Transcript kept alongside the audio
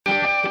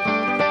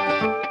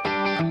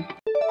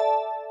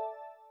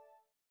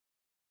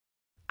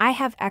I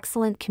have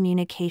excellent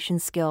communication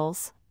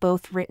skills,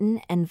 both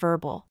written and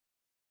verbal.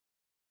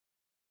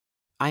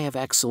 I have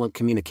excellent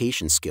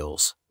communication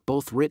skills,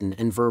 both written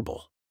and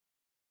verbal.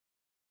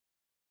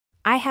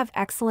 I have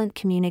excellent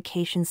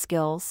communication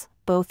skills,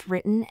 both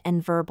written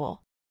and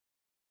verbal.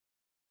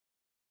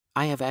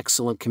 I have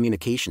excellent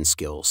communication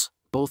skills,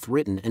 both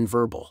written and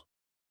verbal.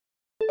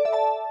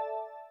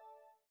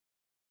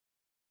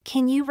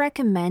 Can you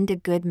recommend a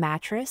good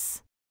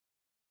mattress?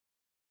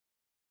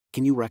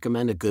 Can you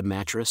recommend a good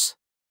mattress?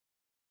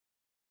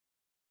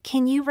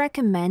 Can you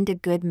recommend a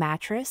good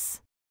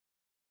mattress?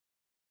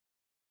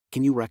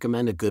 Can you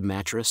recommend a good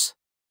mattress?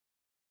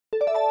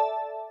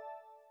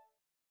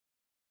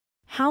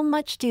 How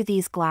much do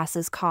these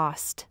glasses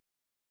cost?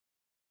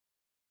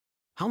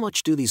 How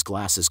much do these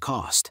glasses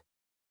cost?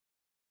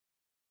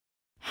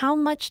 How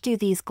much do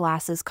these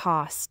glasses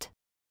cost?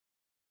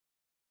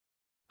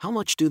 How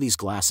much do these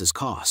glasses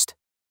cost?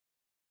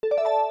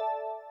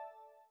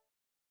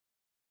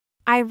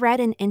 I read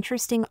an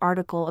interesting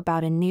article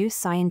about a new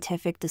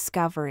scientific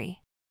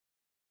discovery.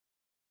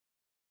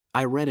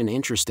 I read an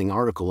interesting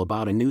article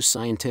about a new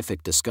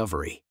scientific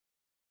discovery.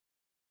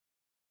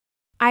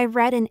 I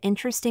read an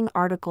interesting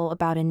article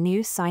about a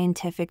new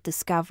scientific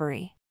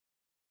discovery.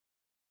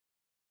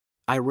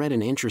 I read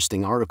an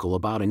interesting article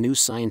about a new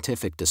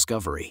scientific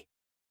discovery.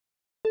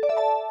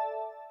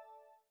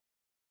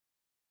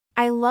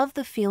 I love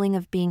the feeling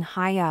of being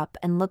high up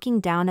and looking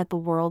down at the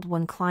world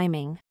when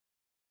climbing.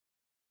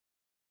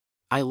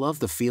 I love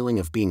the feeling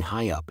of being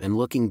high up and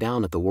looking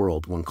down at the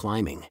world when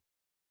climbing.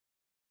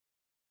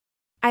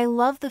 I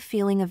love the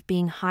feeling of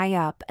being high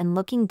up and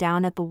looking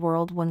down at the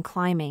world when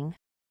climbing.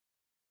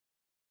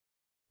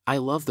 I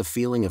love the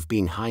feeling of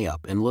being high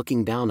up and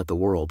looking down at the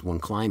world when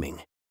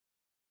climbing.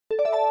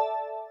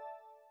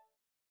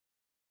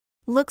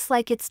 Looks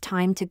like it's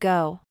time to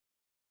go.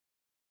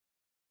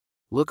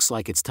 Looks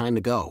like it's time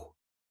to go.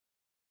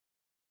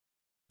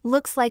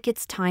 Looks like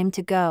it's time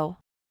to go.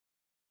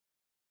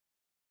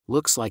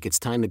 Looks like it's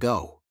time to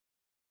go.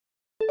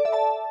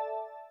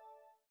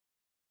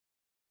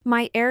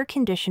 My air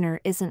conditioner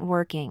isn't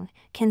working.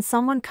 Can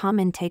someone come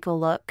and take a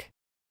look?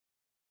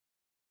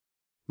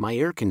 My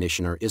air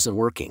conditioner isn't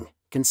working.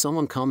 Can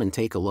someone come and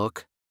take a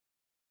look?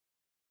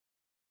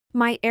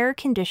 My air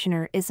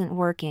conditioner isn't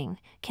working.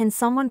 Can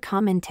someone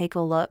come and take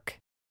a look?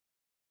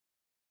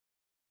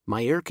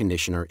 My air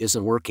conditioner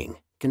isn't working.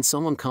 Can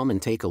someone come and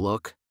take a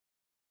look?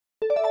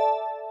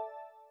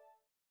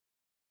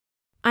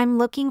 I'm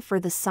looking for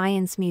the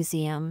Science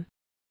Museum.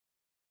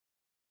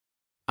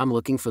 I'm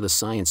looking for the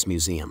Science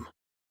Museum.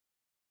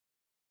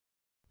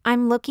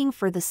 I'm looking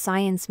for the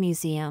Science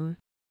Museum.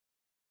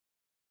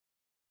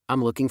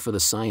 I'm looking for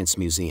the Science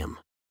Museum.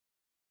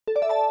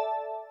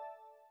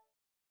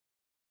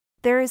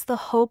 There is the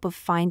hope of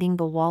finding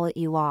the wallet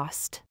you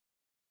lost.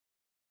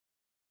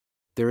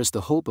 There is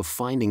the hope of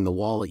finding the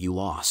wallet you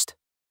lost.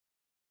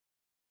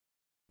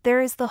 There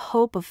is the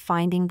hope of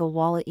finding the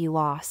wallet you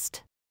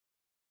lost.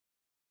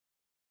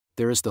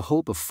 There is the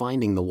hope of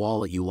finding the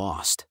wallet you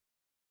lost.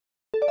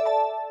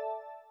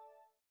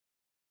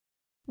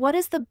 What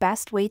is the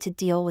best way to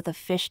deal with a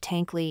fish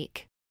tank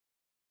leak?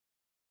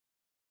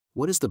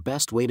 What is the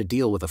best way to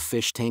deal with a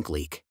fish tank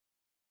leak?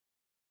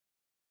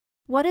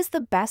 What is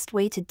the best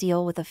way to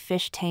deal with a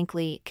fish tank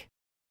leak?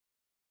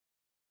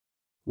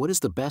 What is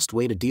the best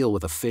way to deal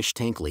with a fish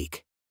tank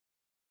leak?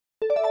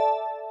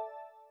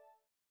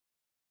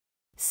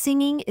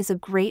 Singing is a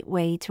great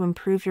way to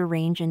improve your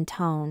range and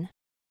tone.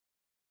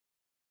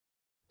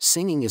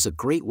 Singing is a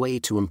great way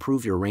to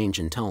improve your range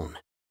and tone.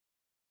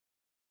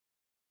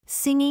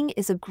 Singing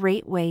is a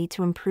great way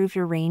to improve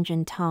your range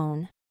and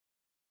tone.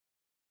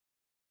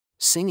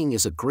 Singing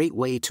is a great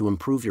way to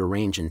improve your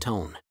range and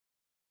tone.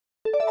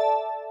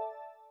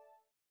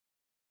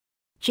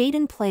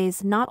 Jaden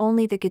plays not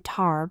only the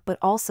guitar but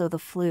also the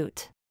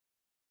flute.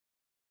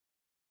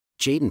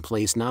 Jaden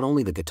plays not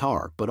only the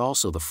guitar but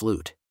also the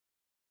flute.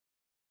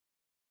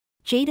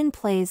 Jaden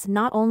plays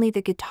not only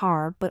the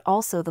guitar but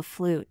also the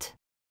flute.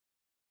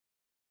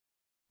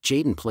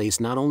 Jaden plays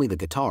not only the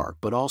guitar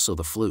but also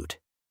the flute.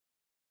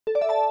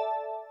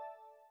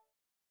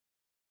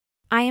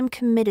 I am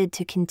committed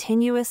to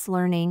continuous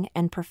learning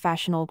and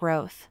professional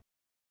growth.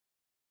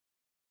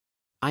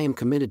 I am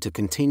committed to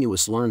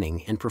continuous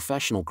learning and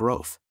professional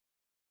growth.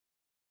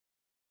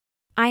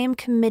 I am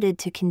committed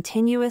to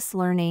continuous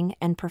learning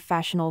and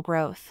professional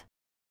growth.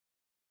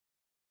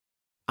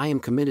 I am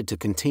committed to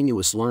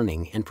continuous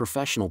learning and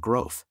professional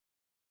growth.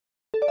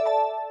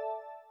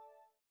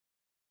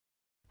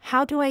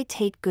 How do I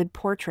take good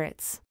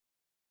portraits?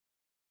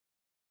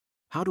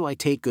 How do I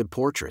take good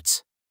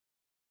portraits?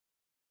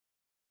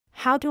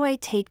 How do I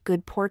take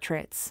good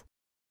portraits?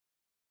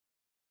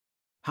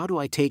 How do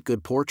I take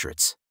good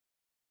portraits?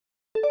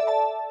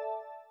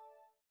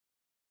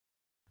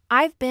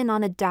 I've been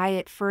on a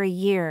diet for a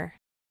year.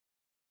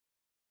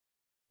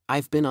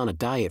 I've been on a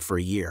diet for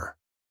a year.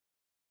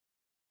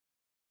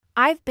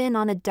 I've been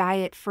on a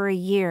diet for a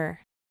year.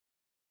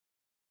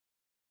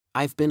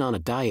 I've been on a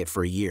diet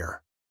for a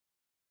year.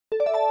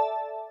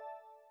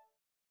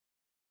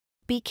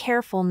 Be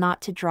careful not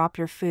to drop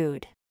your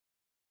food.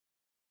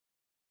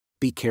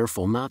 Be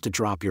careful not to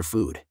drop your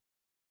food.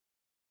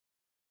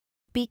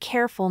 Be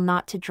careful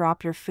not to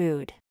drop your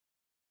food.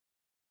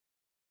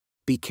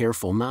 Be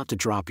careful not to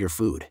drop your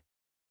food.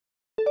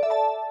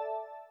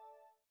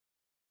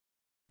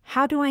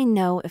 How do I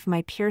know if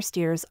my pierced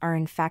ears are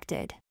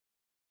infected?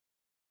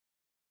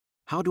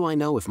 How do I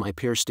know if my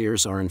pierced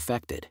ears are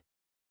infected?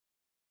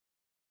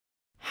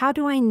 How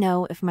do I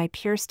know if my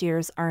pierced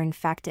ears are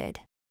infected?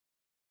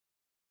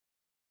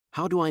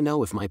 How do I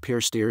know if my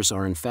pierced ears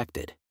are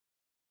infected?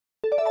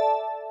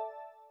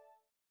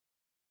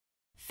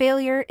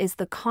 Failure is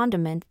the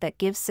condiment that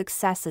gives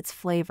success its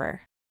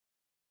flavor.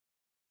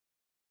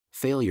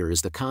 Failure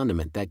is the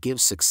condiment that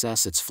gives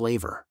success its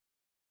flavor.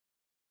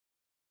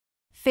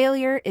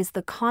 Failure is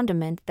the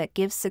condiment that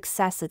gives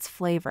success its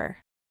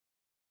flavor.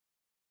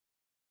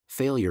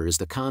 Failure is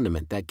the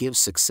condiment that gives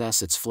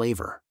success its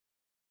flavor.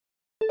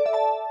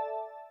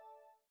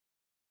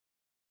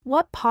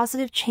 What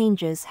positive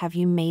changes have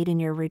you made in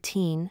your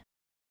routine?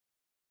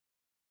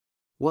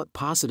 What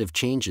positive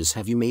changes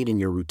have you made in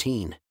your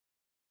routine?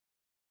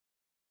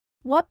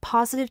 What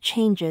positive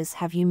changes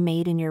have you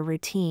made in your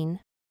routine?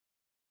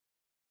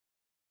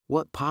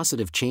 What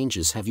positive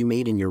changes have you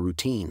made in your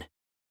routine?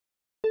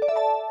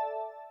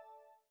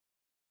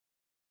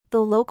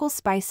 The local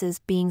spices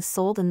being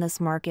sold in this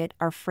market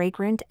are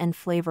fragrant and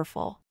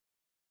flavorful.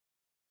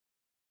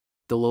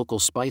 The local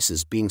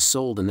spices being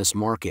sold in this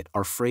market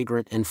are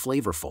fragrant and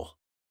flavorful.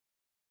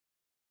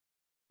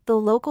 The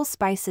local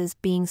spices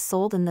being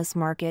sold in this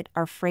market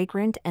are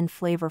fragrant and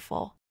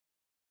flavorful.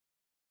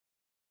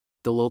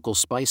 The local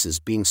spices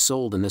being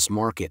sold in this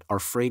market are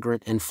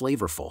fragrant and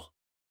flavorful.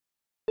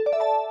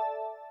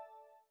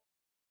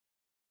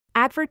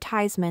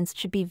 Advertisements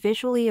should be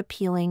visually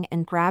appealing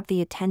and grab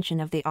the attention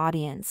of the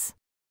audience.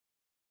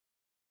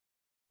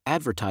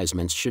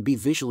 Advertisements should be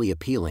visually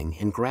appealing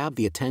and grab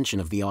the attention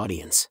of the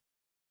audience.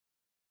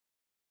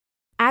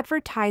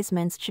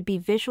 Advertisements should be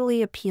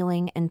visually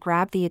appealing and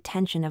grab the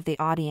attention of the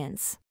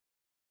audience.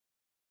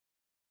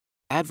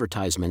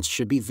 Advertisements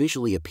should be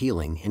visually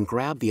appealing and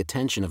grab the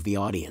attention of the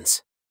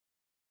audience.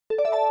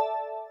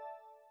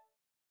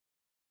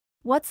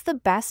 What's the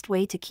best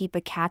way to keep a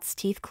cat's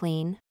teeth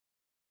clean?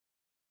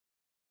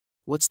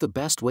 What's the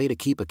best way to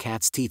keep a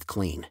cat's teeth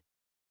clean?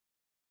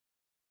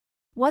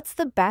 What's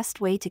the best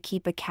way to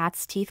keep a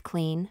cat's teeth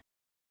clean?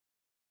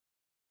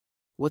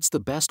 What's the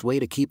best way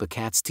to keep a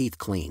cat's teeth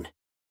clean?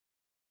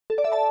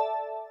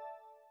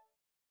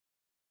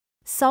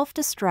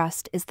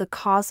 Self-distrust is the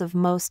cause of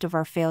most of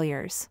our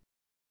failures.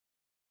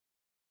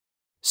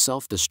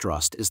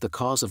 Self-distrust is the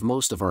cause of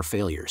most of our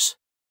failures.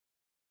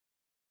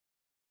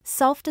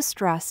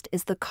 Self-distrust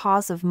is the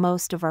cause of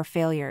most of our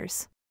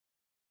failures.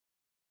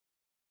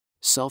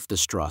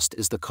 Self-distrust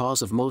is the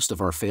cause of most of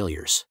our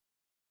failures.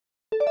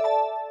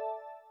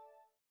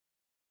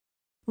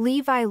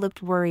 Levi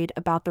looked worried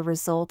about the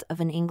result of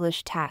an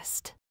English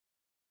test.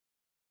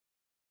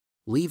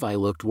 Levi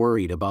looked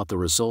worried about the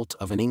result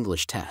of an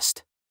English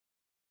test.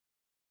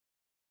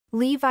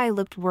 Levi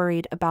looked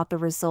worried about the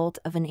result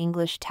of an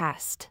English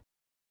test.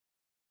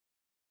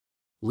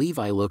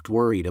 Levi looked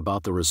worried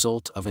about the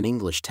result of an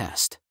English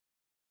test.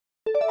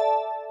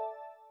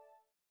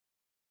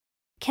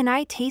 Can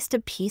I taste a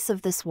piece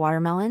of this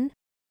watermelon?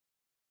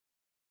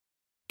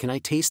 Can I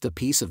taste a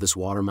piece of this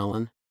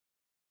watermelon?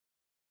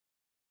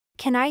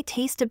 Can I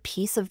taste a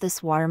piece of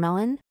this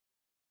watermelon?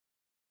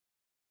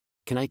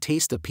 Can I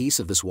taste a piece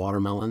of this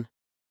watermelon?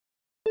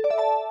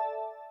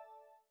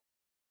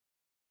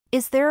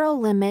 Is there a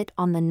limit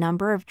on the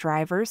number of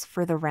drivers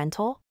for the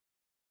rental?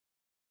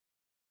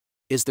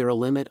 Is there a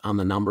limit on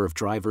the number of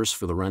drivers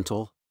for the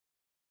rental?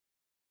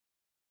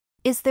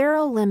 Is there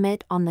a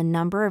limit on the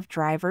number of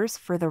drivers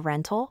for the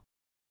rental?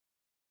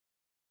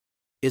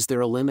 Is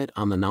there a limit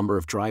on the number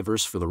of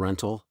drivers for the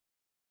rental?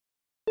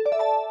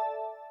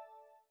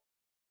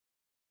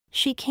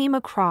 She came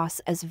across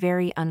as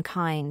very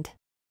unkind.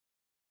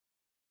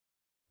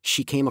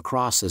 She came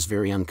across as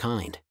very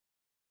unkind.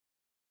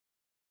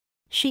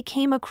 She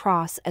came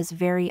across as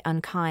very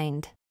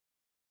unkind.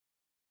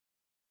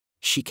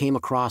 She came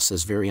across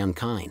as very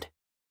unkind.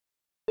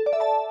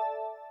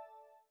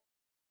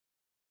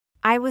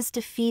 I was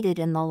defeated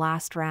in the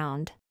last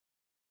round.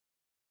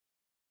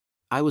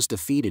 I was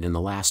defeated in the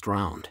last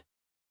round.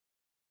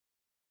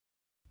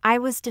 I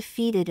was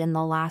defeated in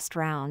the last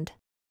round.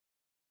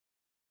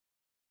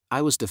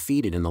 I was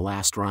defeated in the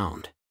last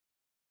round.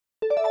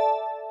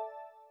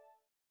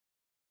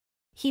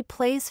 He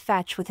plays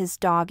fetch with his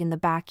dog in the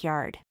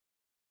backyard.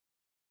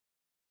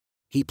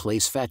 He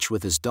plays fetch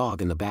with his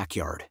dog in the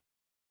backyard.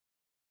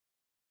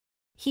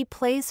 He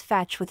plays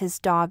fetch with his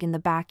dog in the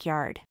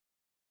backyard.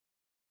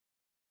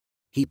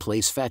 He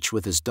plays fetch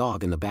with his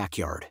dog in the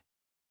backyard.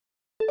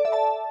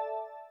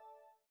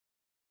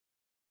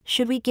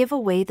 Should we give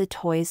away the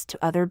toys to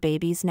other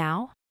babies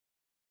now?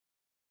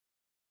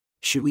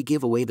 Should we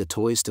give away the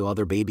toys to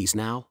other babies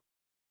now?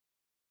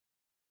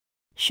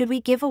 Should we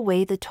give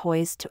away the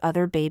toys to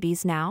other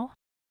babies now?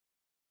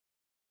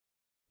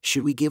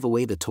 Should we give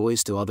away the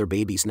toys to other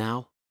babies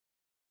now?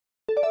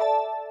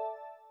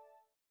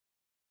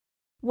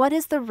 What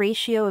is the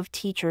ratio of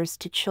teachers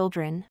to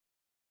children?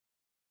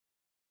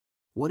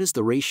 What is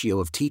the ratio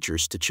of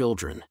teachers to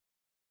children?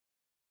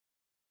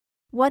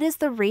 What is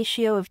the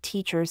ratio of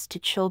teachers to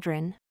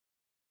children?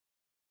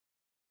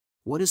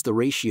 What is the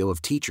ratio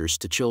of teachers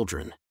to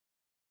children?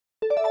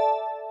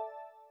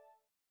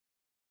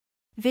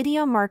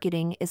 Video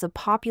marketing is a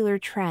popular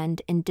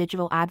trend in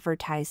digital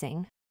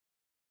advertising.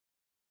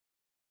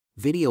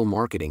 Video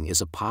marketing is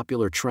a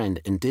popular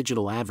trend in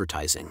digital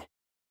advertising.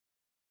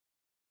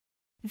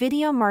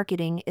 Video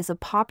marketing is a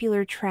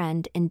popular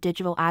trend in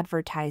digital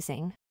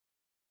advertising.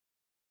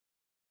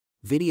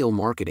 Video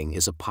marketing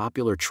is a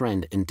popular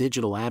trend in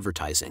digital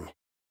advertising.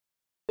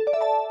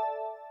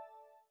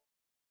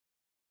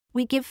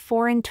 We give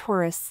foreign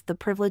tourists the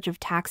privilege of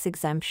tax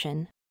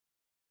exemption.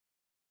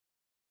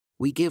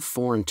 We give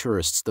foreign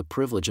tourists the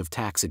privilege of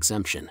tax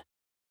exemption.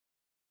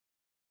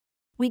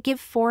 We give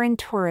foreign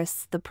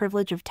tourists the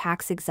privilege of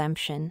tax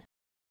exemption.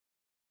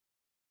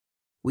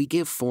 We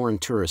give foreign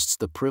tourists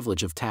the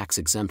privilege of tax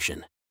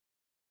exemption.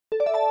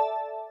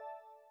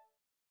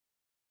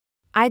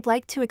 I'd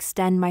like to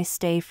extend my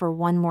stay for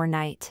one more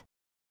night.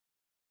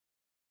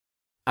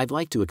 I'd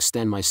like to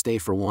extend my stay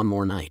for one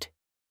more night.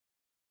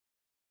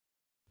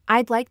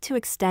 I'd like to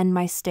extend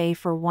my stay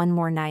for one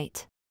more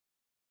night.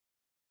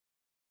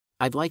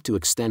 I'd like to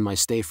extend my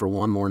stay for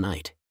one more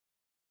night.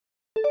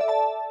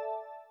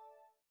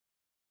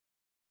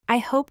 I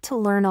hope to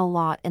learn a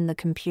lot in the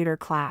computer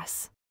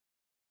class.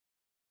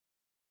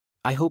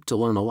 I hope to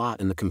learn a lot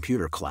in the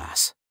computer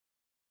class.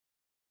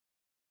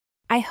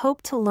 I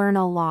hope to learn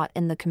a lot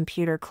in the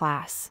computer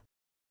class.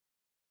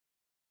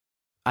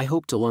 I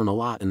hope to learn a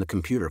lot in the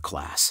computer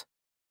class.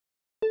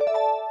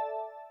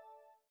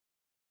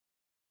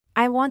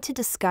 I want to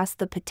discuss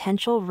the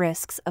potential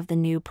risks of the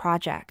new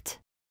project.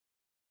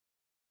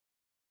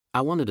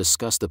 I want to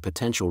discuss the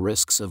potential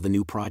risks of the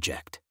new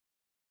project.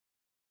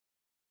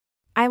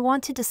 I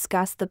want to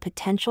discuss the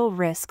potential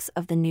risks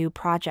of the new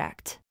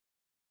project.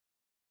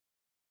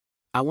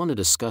 I want to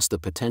discuss the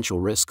potential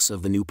risks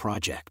of the new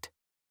project.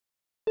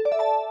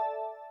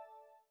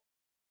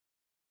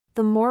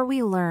 The more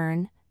we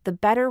learn, the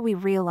better we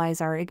realize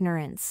our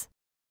ignorance.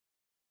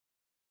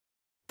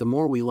 The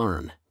more we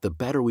learn, the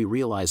better we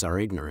realize our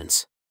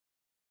ignorance.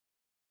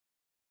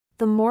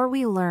 The more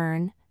we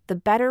learn, the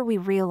better we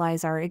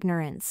realize our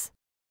ignorance.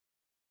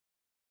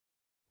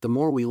 The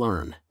more we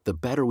learn, the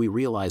better we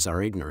realize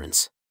our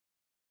ignorance.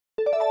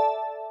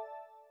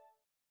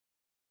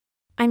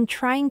 I'm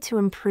trying to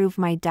improve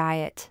my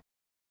diet.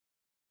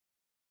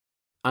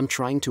 I'm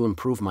trying to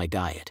improve my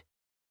diet.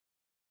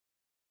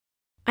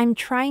 I'm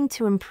trying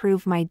to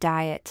improve my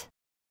diet.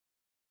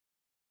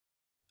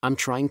 I'm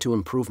trying to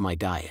improve my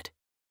diet.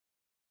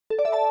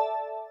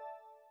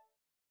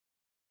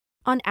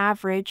 On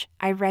average,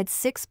 I read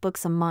 6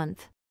 books a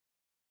month.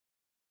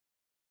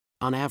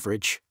 On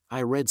average,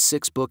 I read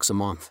 6 books a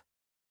month.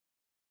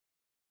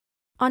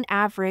 On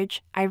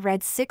average, I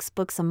read 6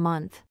 books a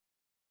month.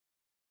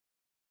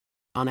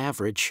 On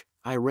average,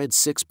 I read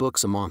 6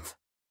 books a month.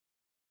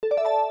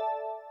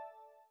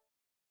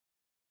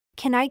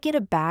 Can I get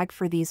a bag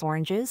for these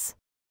oranges?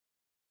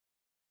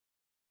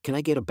 Can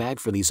I get a bag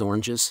for these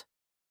oranges?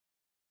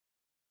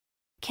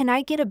 Can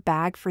I get a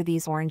bag for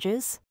these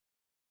oranges?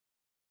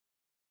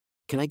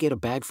 Can I get a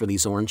bag for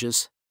these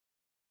oranges?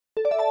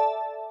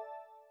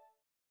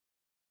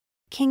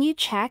 Can you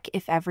check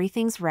if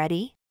everything's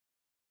ready?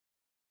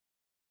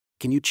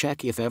 Can you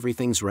check if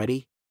everything's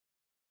ready?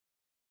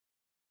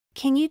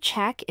 Can you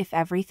check if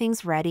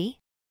everything's ready?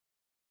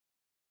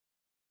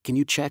 Can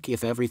you check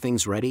if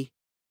everything's ready?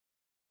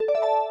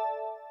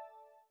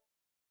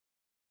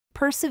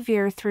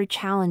 Persevere through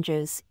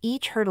challenges.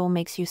 Each hurdle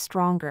makes you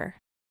stronger.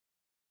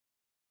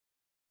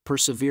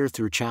 Persevere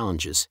through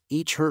challenges.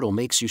 Each hurdle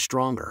makes you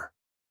stronger.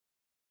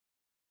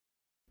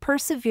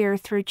 Persevere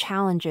through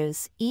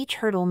challenges. Each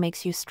hurdle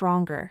makes you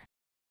stronger.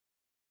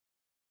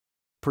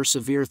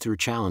 Persevere through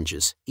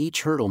challenges.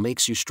 Each hurdle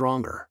makes you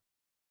stronger.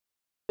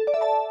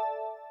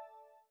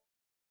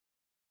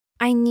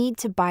 I need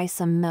to buy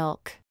some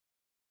milk.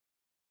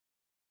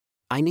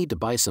 I need to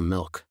buy some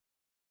milk.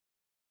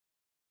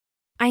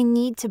 I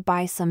need to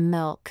buy some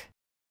milk.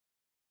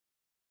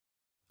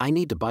 I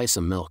need to buy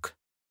some milk.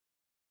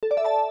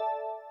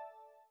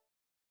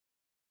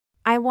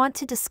 I want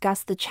to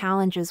discuss the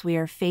challenges we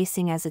are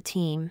facing as a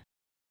team.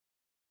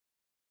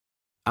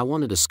 I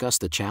want to discuss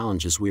the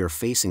challenges we are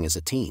facing as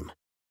a team.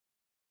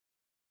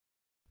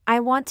 I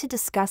want to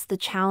discuss the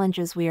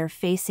challenges we are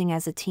facing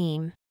as a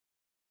team.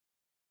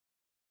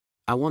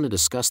 I want to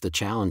discuss the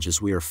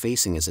challenges we are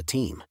facing as a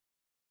team.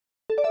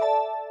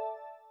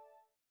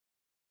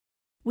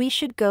 We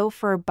should go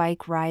for a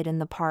bike ride in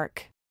the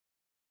park.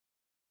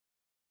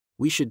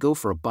 We should go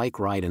for a bike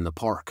ride in the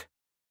park.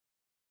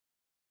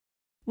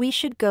 We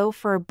should go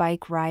for a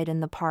bike ride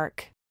in the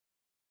park.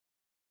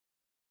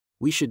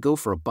 We should go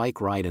for a bike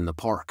ride in the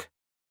park.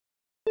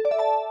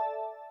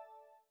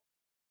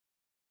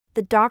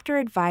 The doctor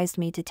advised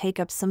me to take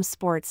up some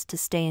sports to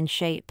stay in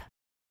shape.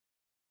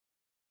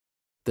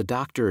 The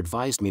doctor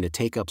advised me to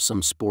take up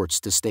some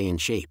sports to stay in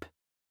shape.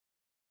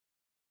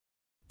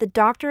 The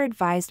doctor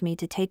advised me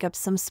to take up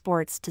some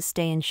sports to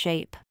stay in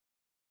shape.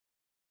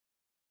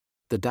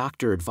 The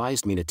doctor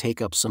advised me to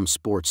take up some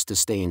sports to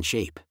stay in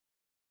shape.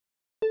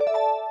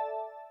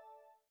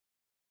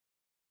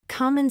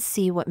 Come and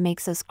see what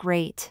makes us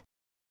great.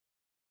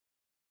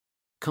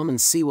 Come and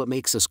see what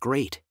makes us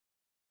great.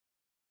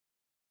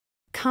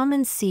 Come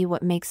and see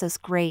what makes us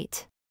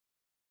great.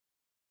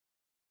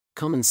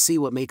 Come and see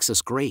what makes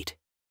us great.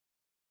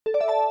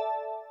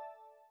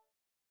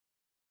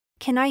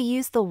 Can I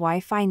use the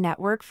Wi-Fi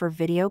network for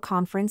video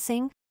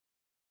conferencing?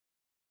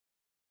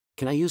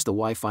 Can I use the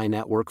Wi-Fi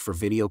network for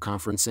video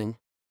conferencing?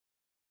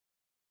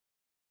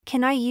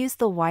 Can I use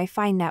the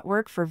Wi-Fi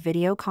network for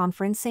video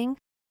conferencing?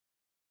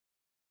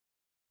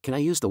 Can I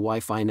use the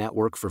Wi-Fi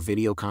network for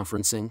video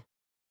conferencing?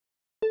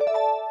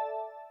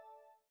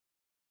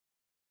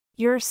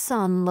 Your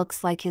son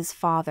looks like his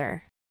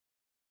father.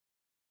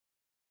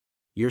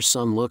 Your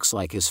son looks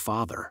like his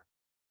father.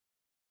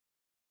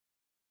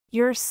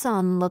 Your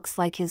son looks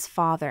like his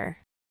father.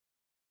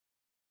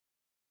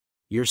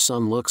 Your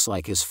son looks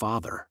like his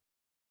father.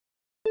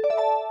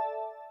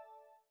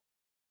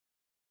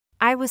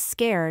 I was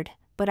scared,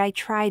 but I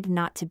tried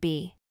not to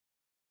be.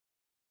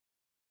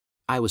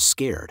 I was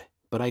scared,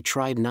 but I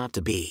tried not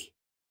to be.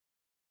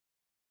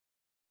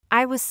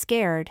 I was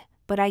scared,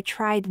 but I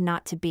tried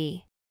not to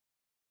be.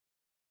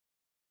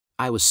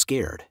 I was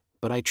scared,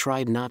 but I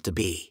tried not to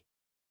be.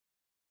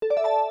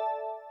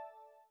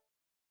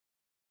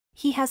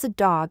 He has a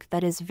dog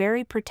that is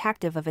very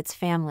protective of its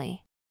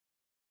family.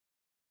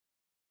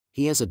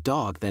 He has a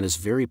dog that is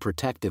very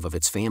protective of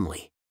its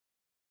family.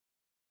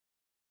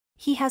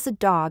 He has a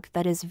dog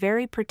that is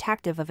very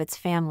protective of its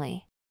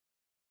family.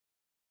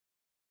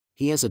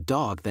 He has a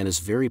dog that is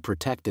very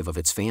protective of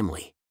its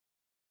family.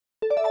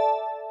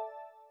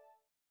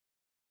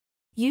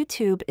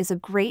 YouTube is a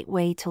great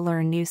way to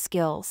learn new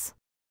skills.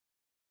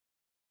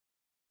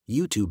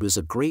 YouTube is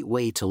a great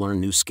way to learn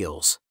new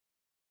skills.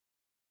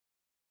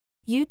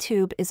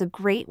 YouTube is a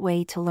great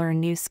way to learn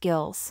new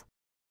skills.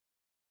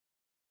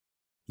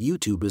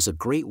 YouTube is a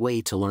great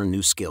way to learn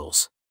new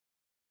skills.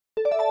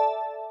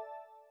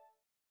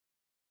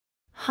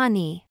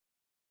 Honey,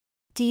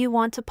 do you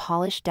want to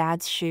polish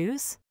Dad's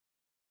shoes?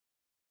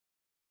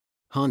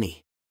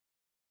 Honey,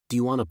 do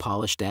you want to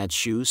polish Dad's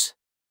shoes?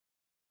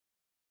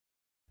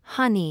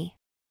 Honey,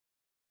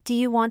 do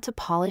you want to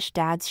polish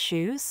Dad's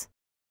shoes?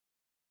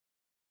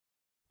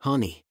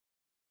 Honey,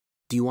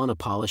 do you want to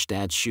polish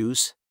Dad's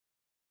shoes?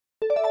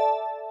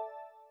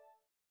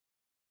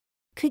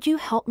 Could you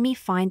help me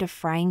find a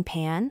frying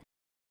pan?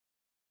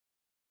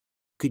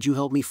 Could you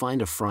help me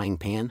find a frying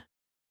pan?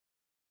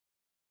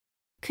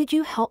 Could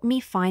you help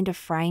me find a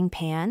frying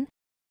pan?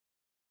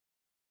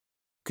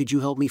 Could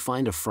you help me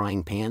find a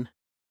frying pan?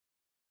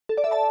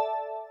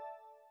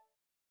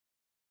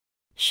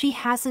 She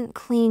hasn't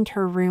cleaned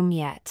her room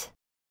yet.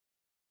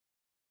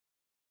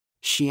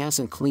 She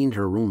hasn't cleaned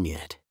her room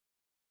yet.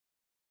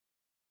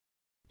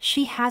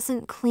 She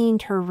hasn't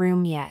cleaned her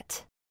room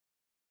yet.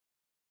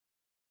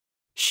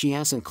 She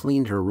hasn't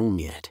cleaned her room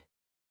yet.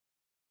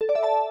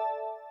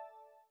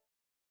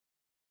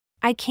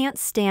 I can't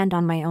stand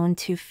on my own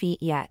 2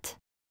 feet yet.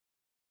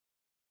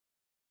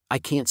 I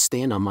can't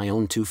stand on my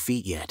own 2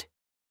 feet yet.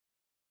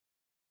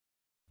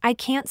 I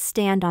can't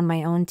stand on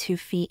my own 2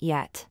 feet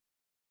yet.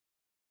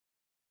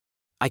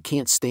 I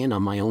can't stand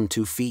on my own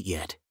 2 feet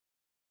yet.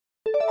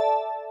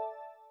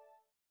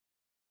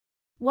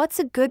 What's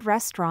a good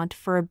restaurant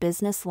for a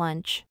business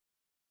lunch?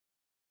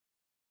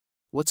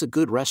 What's a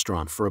good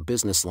restaurant for a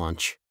business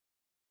lunch?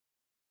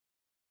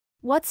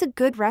 What's a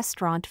good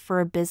restaurant for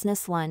a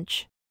business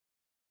lunch?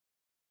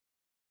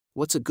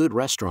 What's a good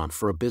restaurant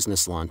for a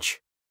business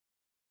lunch?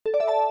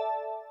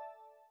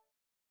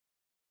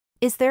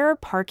 Is there a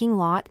parking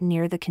lot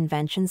near the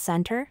convention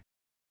center?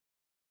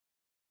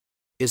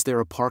 Is there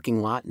a parking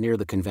lot near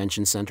the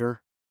convention center?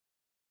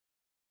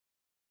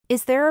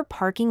 Is there a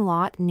parking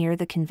lot near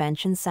the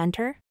convention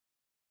center?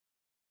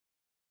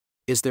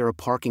 Is there a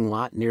parking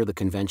lot near the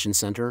convention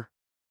center?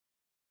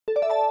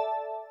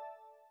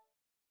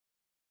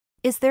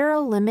 Is there a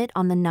limit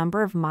on the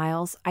number of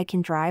miles I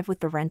can drive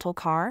with the rental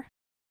car?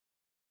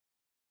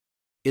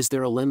 Is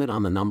there a limit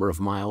on the number of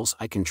miles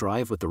I can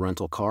drive with the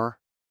rental car?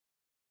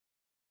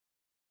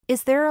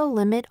 Is there a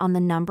limit on the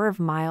number of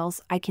miles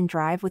I can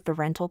drive with the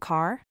rental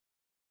car?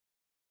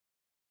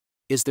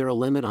 Is there a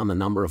limit on the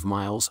number of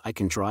miles I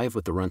can drive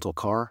with the rental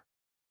car?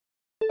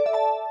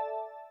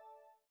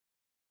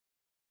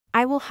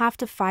 I will have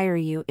to fire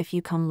you if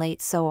you come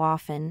late so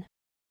often.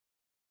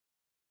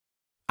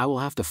 I will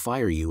have to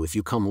fire you if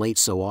you come late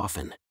so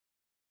often.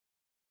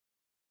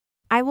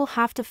 I will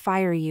have to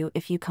fire you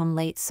if you come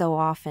late so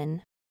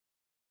often.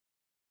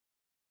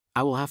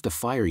 I will have to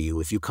fire you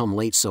if you come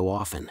late so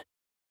often.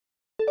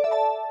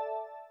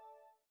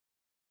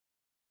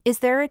 Is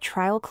there a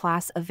trial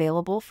class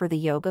available for the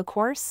yoga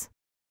course?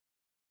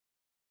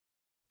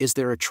 Is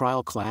there a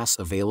trial class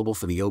available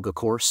for the yoga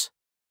course?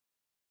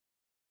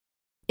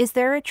 Is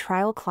there a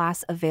trial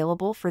class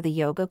available for the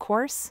yoga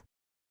course?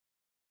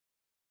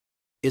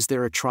 Is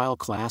there a trial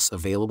class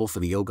available for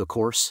the yoga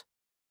course?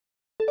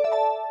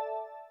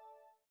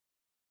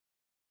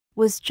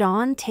 Was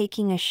John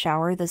taking a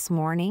shower this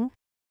morning?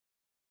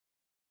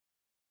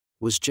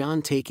 Was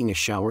John taking a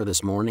shower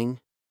this morning?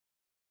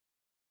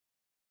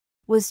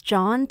 Was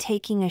John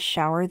taking a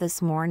shower this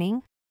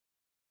morning?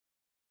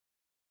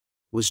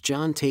 Was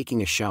John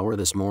taking a shower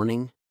this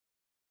morning?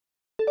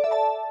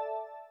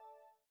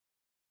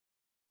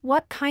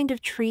 What kind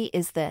of tree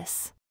is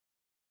this?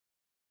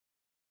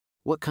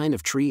 What kind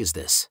of tree is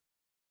this?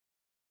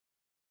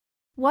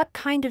 What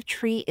kind of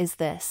tree is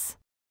this?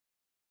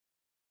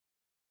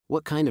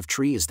 What kind of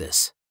tree is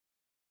this?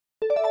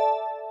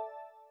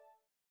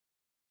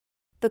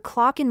 The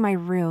clock in my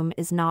room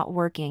is not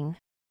working.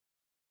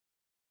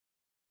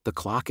 The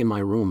clock in my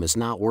room is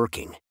not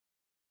working.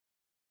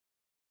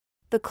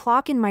 The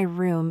clock in my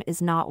room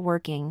is not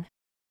working.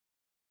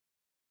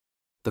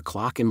 The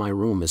clock in my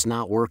room is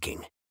not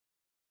working.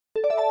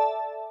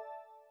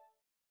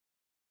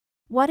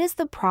 What is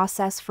the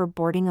process for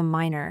boarding a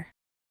minor?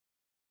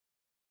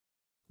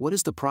 What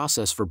is the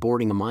process for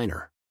boarding a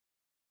minor?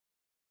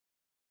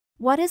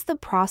 What is the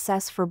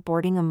process for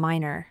boarding a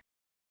minor?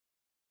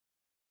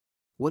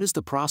 What is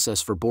the process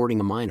for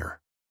boarding a minor?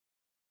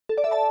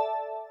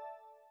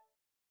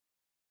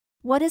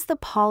 What is the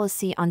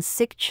policy on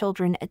sick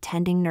children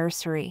attending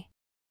nursery?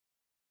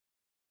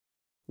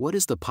 What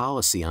is the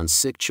policy on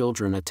sick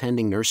children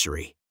attending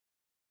nursery?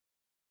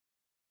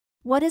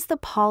 What is the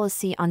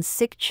policy on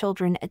sick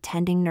children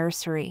attending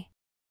nursery?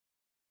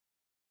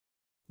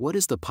 What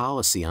is the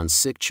policy on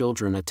sick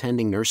children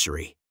attending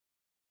nursery?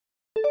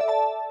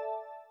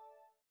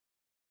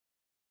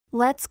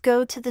 Let's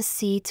go to the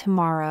sea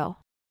tomorrow.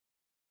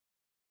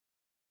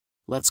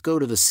 Let's go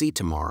to the sea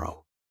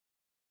tomorrow.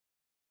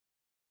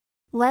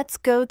 Let's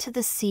go to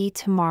the sea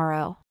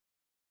tomorrow.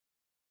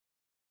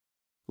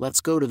 Let's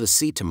go to the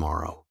sea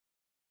tomorrow.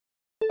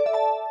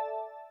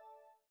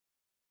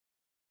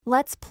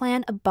 Let's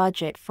plan a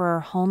budget for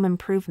our home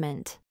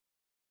improvement.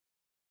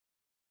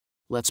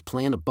 Let's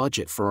plan a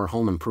budget for our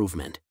home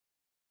improvement.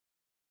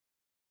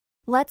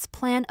 Let's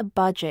plan a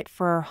budget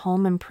for our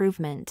home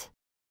improvement.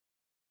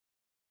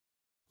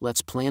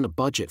 Let's plan a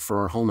budget for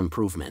our home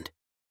improvement.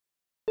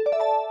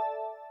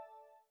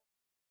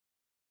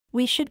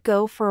 We should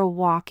go for a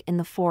walk in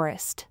the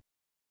forest.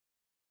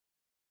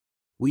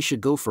 We should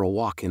go for a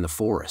walk in the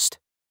forest.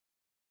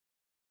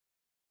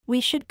 We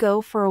should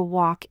go for a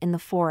walk in the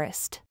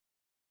forest.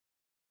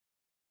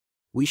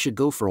 We should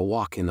go for a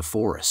walk in the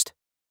forest.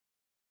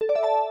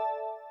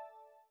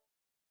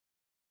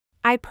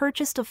 I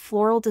purchased a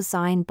floral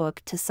design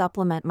book to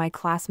supplement my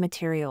class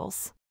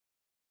materials.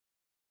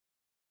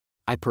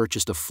 I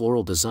purchased a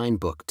floral design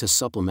book to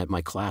supplement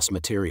my class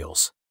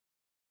materials.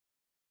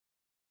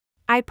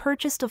 I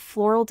purchased a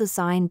floral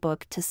design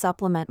book to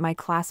supplement my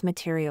class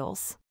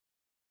materials.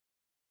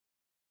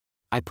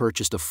 I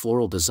purchased a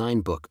floral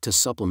design book to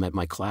supplement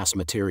my class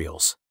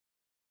materials.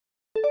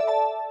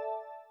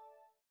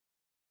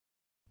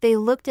 They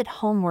looked at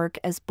homework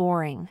as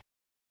boring.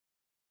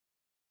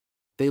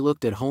 They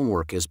looked at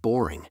homework as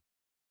boring.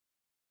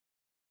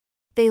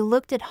 They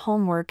looked at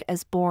homework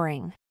as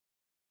boring.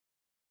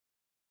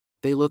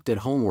 They looked at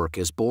homework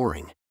as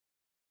boring.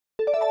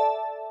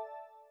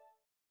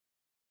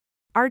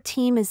 Our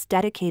team is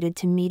dedicated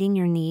to meeting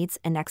your needs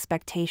and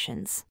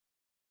expectations.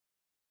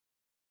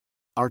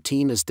 Our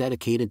team is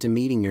dedicated to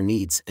meeting your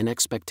needs and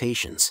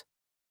expectations.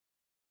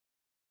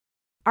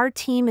 Our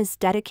team is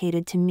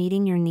dedicated to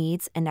meeting your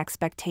needs and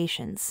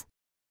expectations.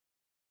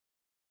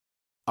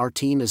 Our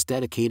team is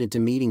dedicated to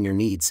meeting your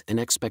needs and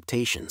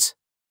expectations.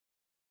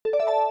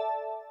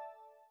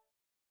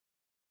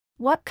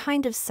 What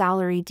kind of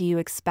salary do you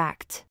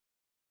expect?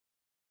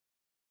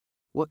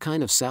 What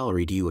kind of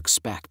salary do you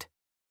expect?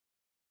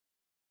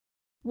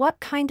 What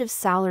kind of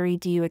salary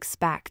do you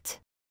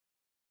expect?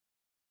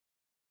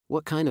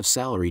 What kind of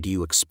salary do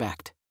you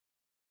expect?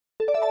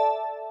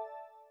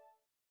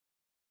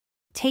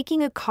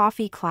 Taking a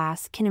coffee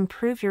class can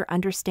improve your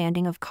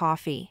understanding of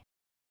coffee.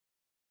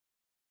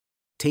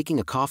 Taking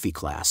a coffee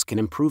class can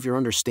improve your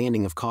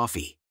understanding of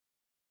coffee.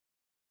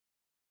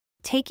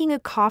 Taking a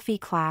coffee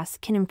class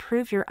can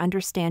improve your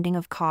understanding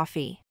of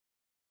coffee.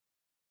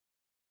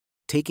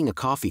 Taking a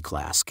coffee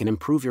class can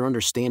improve your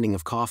understanding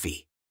of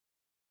coffee.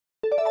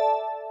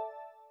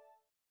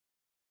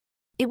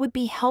 It would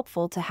be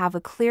helpful to have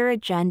a clear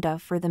agenda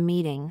for the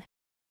meeting.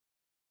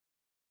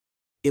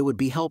 It would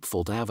be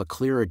helpful to have a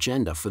clear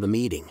agenda for the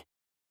meeting.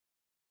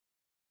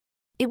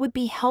 It would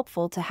be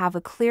helpful to have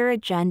a clear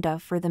agenda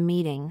for the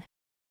meeting.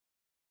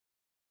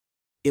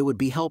 It would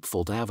be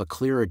helpful to have a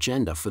clear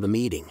agenda for the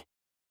meeting.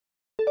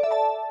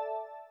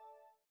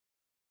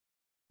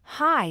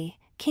 Hi,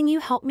 can you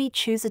help me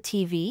choose a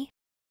TV?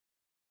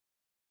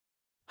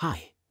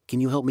 Hi,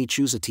 can you help me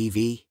choose a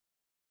TV?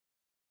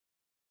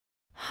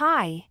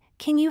 Hi,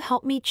 can you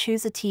help me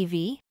choose a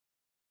TV?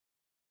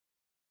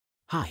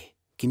 Hi,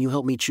 can you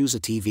help me choose a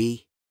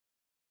TV?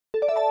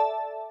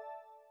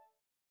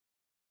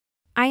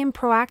 I am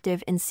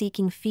proactive in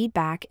seeking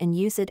feedback and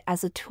use it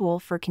as a tool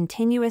for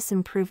continuous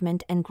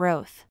improvement and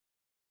growth.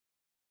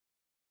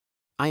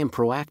 I am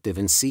proactive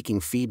in seeking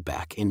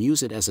feedback and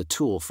use it as a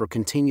tool for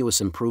continuous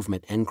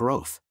improvement and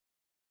growth.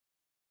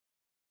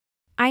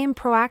 I am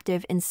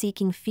proactive in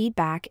seeking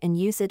feedback and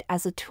use it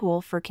as a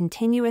tool for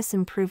continuous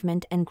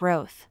improvement and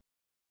growth.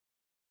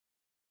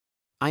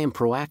 I am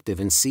proactive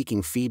in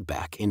seeking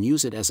feedback and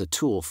use it as a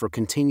tool for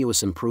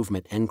continuous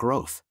improvement and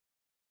growth.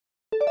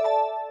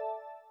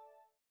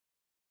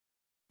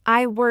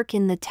 I work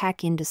in the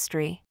tech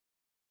industry.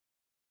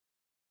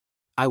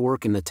 I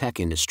work in the tech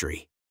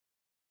industry.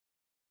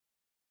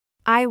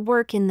 I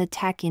work in the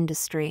tech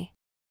industry.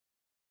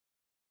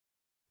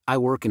 I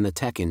work in the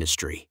tech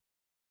industry.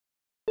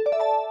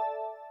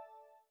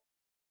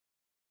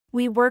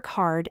 We work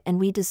hard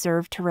and we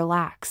deserve to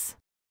relax.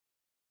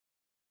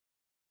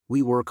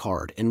 We work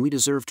hard and we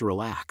deserve to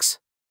relax.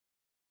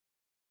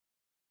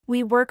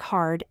 We work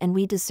hard and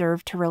we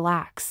deserve to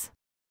relax.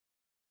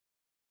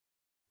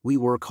 We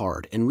work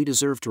hard and we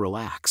deserve to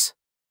relax.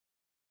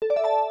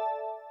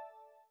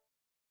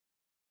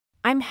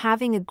 I'm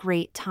having a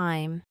great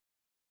time.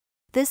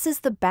 This is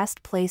the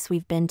best place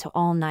we've been to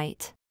all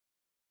night.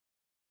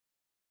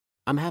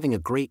 I'm having a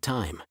great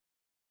time.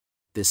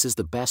 This is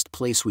the best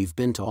place we've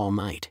been to all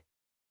night.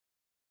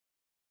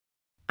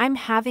 I'm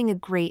having a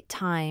great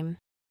time.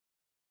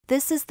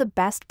 This is the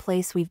best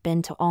place we've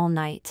been to all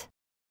night.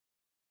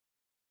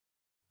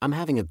 I'm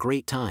having a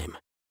great time.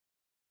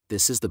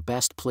 This is the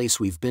best place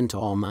we've been to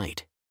all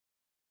night.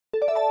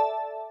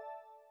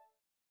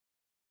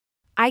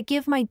 I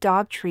give my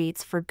dog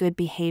treats for good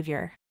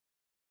behavior.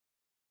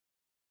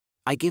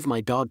 I give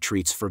my dog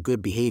treats for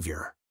good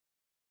behavior.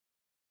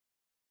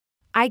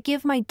 I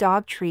give my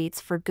dog treats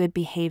for good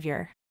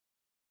behavior.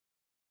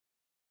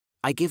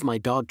 I give my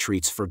dog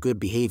treats for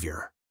good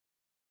behavior.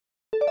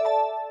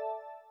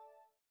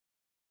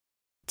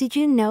 Did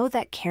you know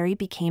that Carrie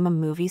became a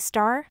movie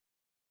star?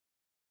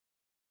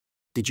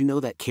 Did you know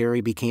that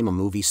Carrie became a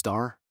movie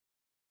star?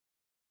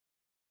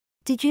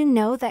 Did you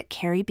know that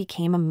Carrie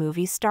became a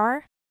movie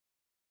star?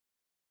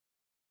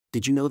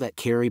 Did you know that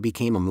Carrie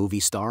became a movie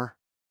star?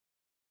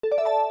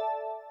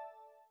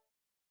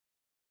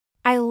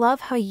 I love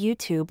how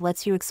YouTube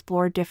lets you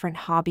explore different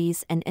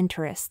hobbies and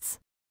interests.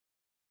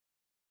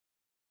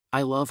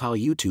 I love how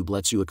YouTube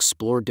lets you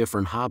explore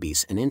different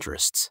hobbies and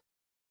interests.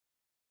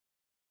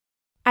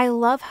 I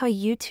love how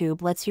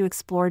YouTube lets you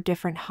explore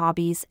different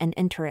hobbies and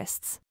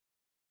interests.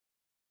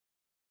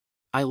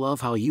 I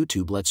love how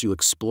YouTube lets you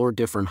explore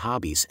different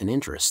hobbies and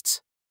interests.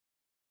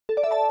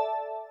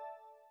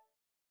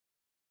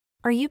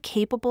 Are you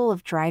capable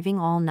of driving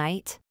all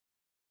night?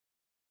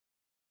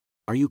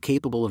 Are you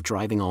capable of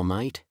driving all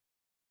night?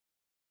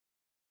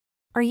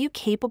 Are you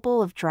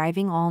capable of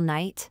driving all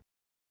night?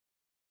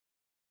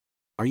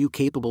 Are you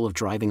capable of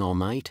driving all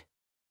night?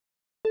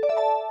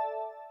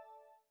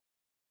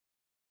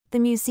 The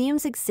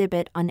museum's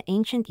exhibit on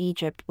ancient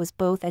Egypt was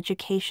both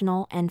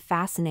educational and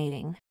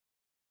fascinating.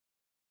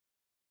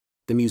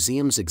 The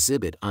museum's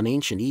exhibit on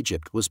ancient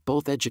Egypt was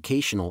both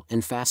educational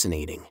and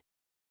fascinating.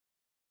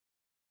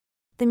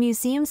 The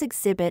museum's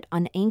exhibit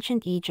on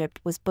ancient Egypt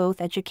was both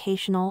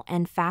educational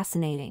and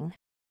fascinating.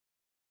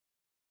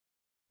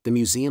 The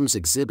museum's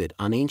exhibit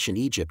on ancient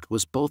Egypt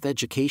was both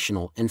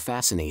educational and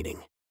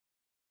fascinating.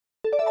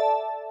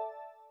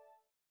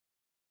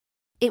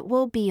 It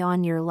will be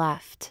on your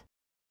left.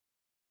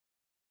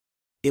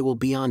 It will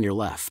be on your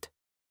left.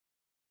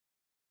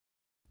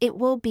 It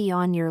will be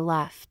on your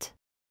left.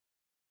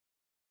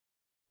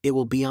 It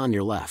will be on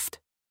your left.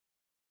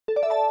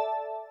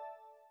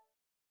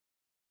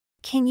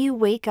 Can you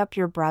wake up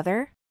your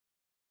brother?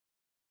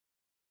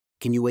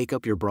 Can you wake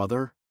up your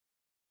brother?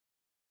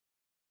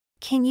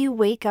 Can you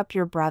wake up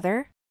your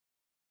brother?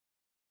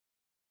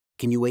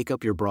 Can you wake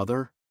up your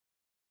brother?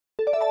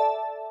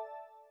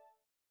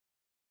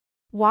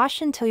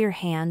 Wash until your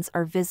hands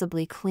are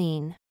visibly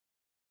clean.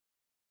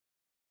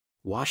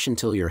 Wash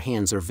until your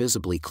hands are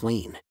visibly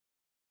clean.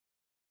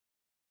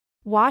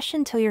 Wash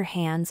until your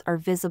hands are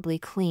visibly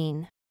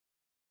clean.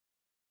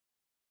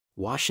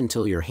 Wash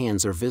until your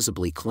hands are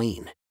visibly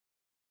clean.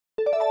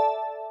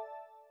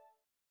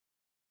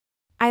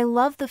 I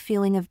love the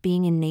feeling of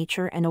being in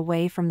nature and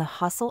away from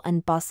the hustle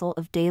and bustle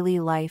of daily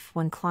life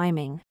when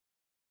climbing.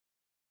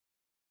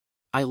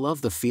 I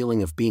love the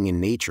feeling of being in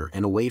nature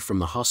and away from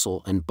the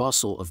hustle and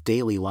bustle of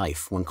daily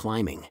life when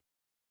climbing.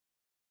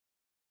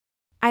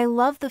 I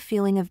love the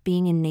feeling of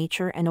being in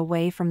nature and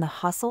away from the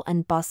hustle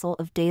and bustle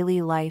of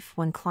daily life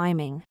when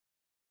climbing.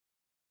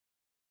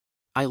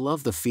 I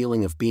love the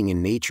feeling of being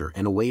in nature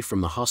and away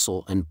from the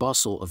hustle and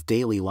bustle of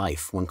daily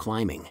life when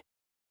climbing.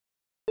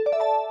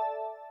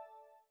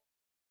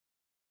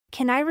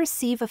 Can I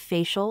receive a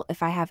facial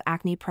if I have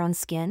acne-prone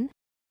skin?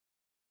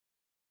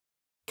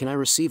 Can I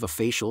receive a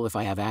facial if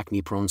I have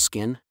acne-prone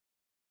skin?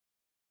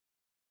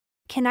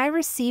 Can I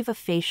receive a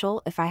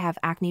facial if I have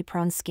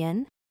acne-prone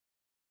skin?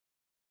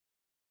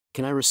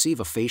 Can I receive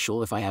a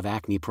facial if I have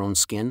acne-prone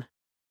skin?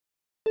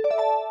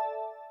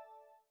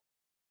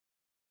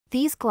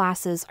 These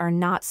glasses are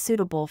not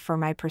suitable for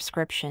my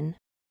prescription.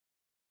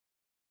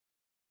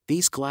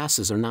 These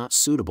glasses are not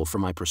suitable for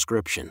my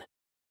prescription.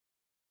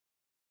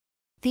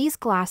 These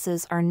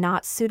glasses are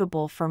not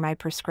suitable for my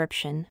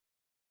prescription.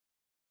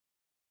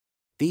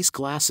 These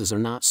glasses are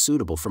not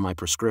suitable for my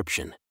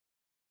prescription.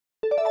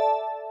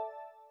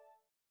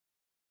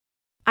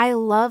 I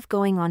love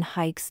going on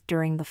hikes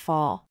during the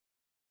fall.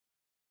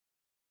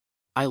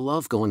 I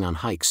love going on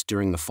hikes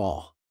during the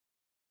fall.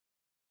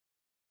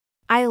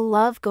 I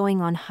love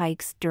going on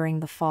hikes during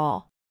the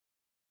fall.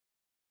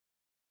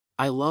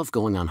 I love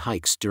going on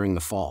hikes during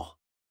the fall.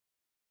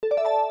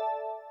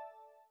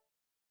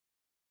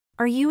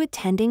 Are you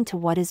attending to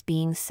what is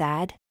being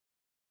said?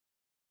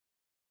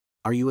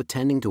 Are you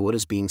attending to what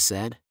is being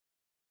said?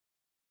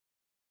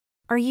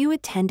 Are you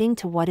attending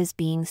to what is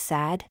being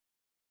said?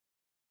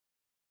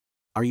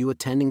 Are you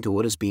attending to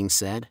what is being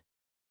said?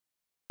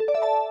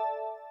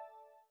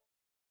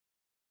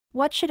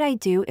 What should I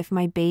do if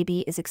my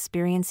baby is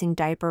experiencing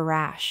diaper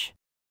rash?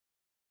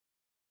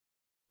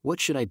 What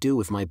should I do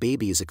if my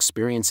baby is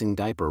experiencing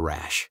diaper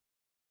rash?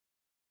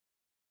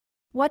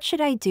 What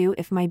should I do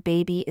if my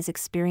baby is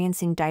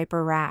experiencing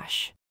diaper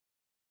rash?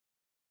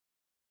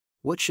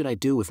 What should I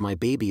do if my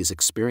baby is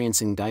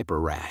experiencing diaper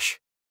rash?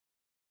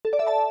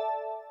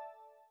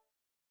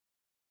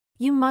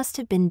 You must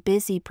have been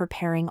busy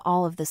preparing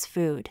all of this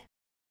food.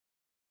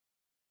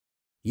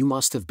 You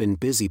must have been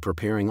busy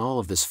preparing all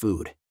of this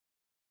food.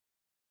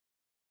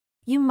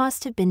 You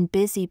must have been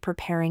busy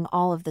preparing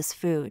all of this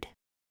food.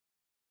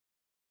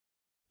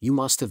 You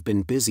must have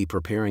been busy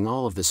preparing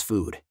all of this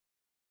food.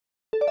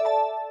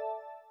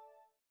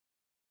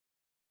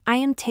 I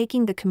am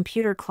taking the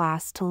computer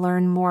class to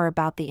learn more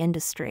about the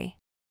industry.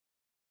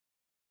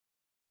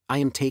 I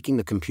am taking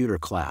the computer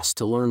class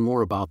to learn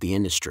more about the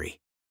industry.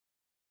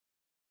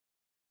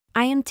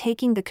 I am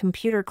taking the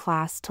computer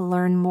class to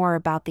learn more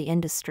about the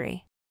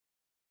industry.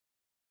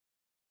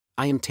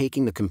 I am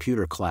taking the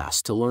computer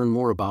class to learn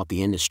more about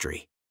the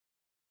industry.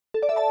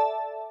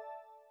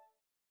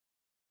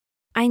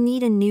 I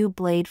need a new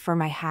blade for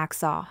my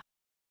hacksaw.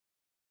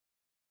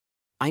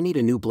 I need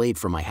a new blade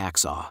for my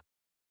hacksaw.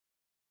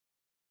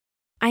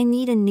 I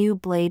need a new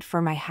blade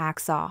for my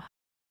hacksaw.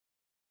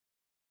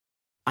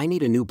 I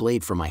need a new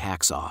blade for my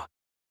hacksaw.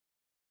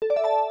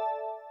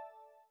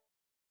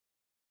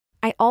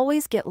 I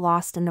always get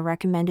lost in the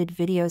recommended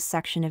videos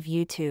section of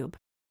YouTube.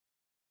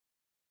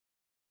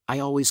 I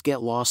always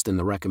get lost in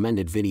the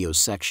recommended videos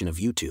section of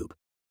YouTube.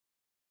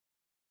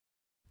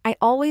 I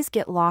always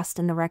get lost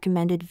in the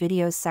recommended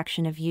videos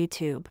section of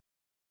YouTube.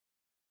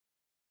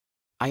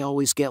 I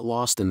always get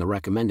lost in the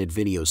recommended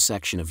videos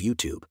section of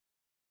YouTube.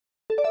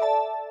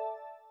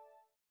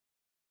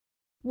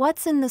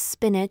 What's in the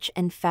spinach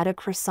and feta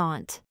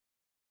croissant?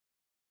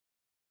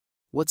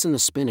 What's in the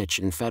spinach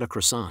and feta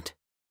croissant?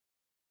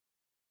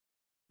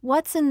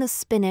 What's in the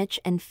spinach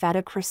and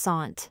feta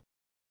croissant?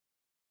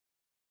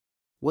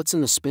 What's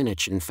in the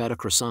spinach and feta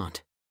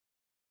croissant?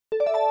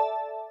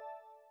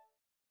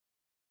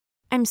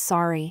 I'm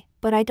sorry,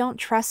 but I don't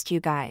trust you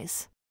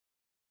guys.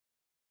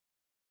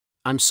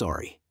 I'm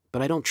sorry,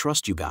 but I don't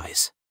trust you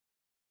guys.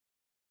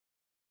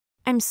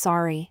 I'm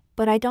sorry,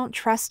 but I don't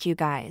trust you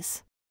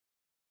guys.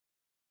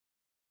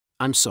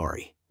 I'm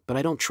sorry, but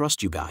I don't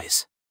trust you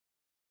guys.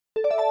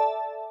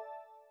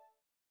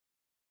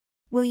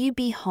 Will you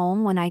be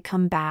home when I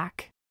come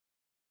back?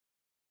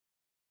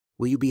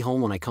 Will you be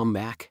home when I come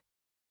back?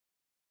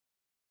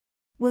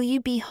 Will you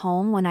be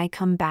home when I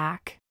come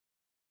back?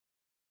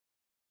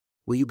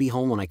 Will you be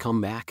home when I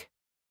come back?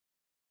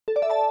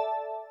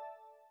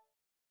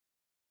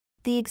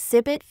 The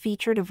exhibit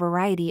featured a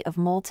variety of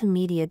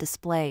multimedia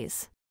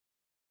displays.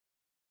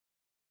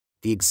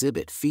 The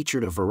exhibit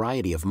featured a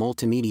variety of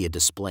multimedia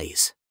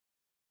displays.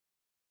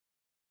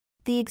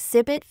 The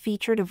exhibit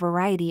featured a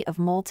variety of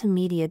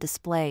multimedia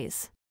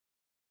displays.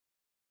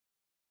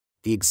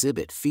 The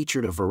exhibit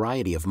featured a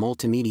variety of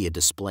multimedia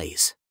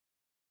displays.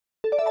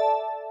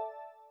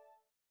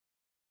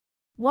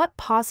 What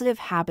positive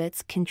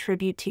habits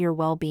contribute to your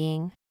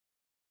well-being?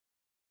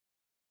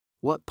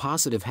 What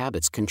positive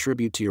habits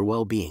contribute to your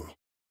well-being?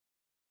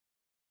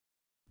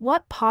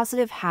 What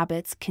positive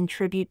habits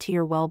contribute to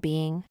your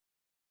well-being?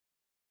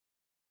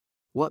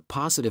 What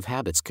positive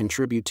habits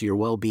contribute to your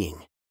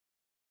well-being?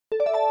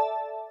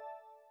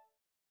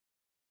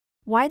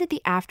 Why did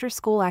the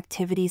after-school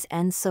activities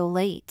end so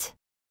late?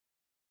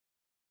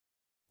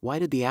 Why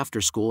did the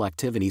after-school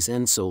activities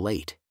end so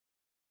late?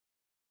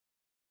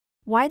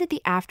 Why did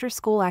the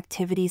after-school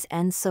activities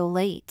end so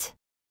late?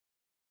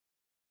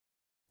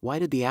 Why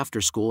did the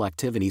after-school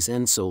activities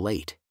end so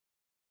late?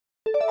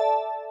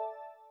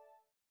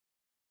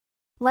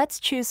 Let's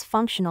choose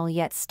functional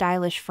yet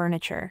stylish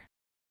furniture.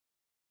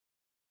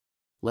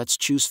 Let's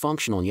choose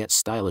functional yet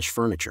stylish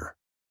furniture.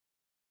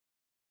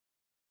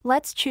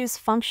 Let's choose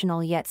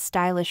functional yet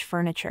stylish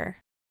furniture.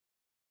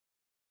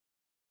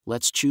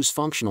 Let's choose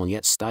functional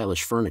yet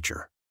stylish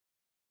furniture.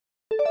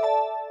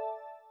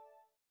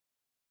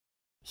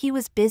 He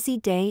was busy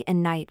day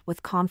and night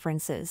with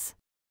conferences.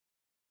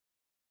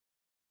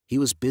 He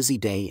was busy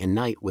day and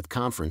night with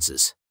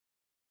conferences.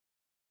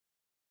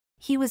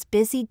 He was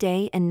busy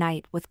day and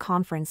night with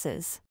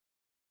conferences.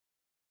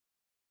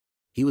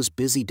 He was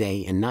busy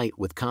day and night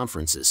with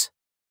conferences.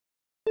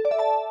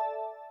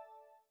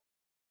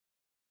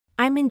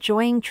 I'm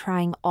enjoying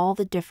trying all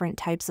the different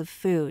types of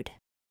food.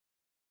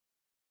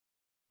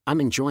 I'm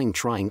enjoying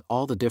trying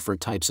all the different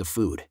types of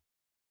food.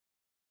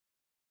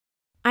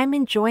 I'm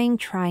enjoying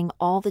trying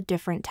all the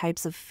different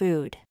types of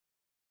food.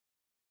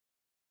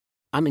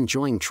 I'm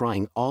enjoying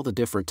trying all the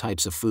different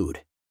types of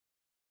food.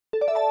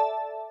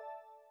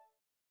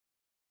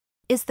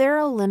 Is there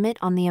a limit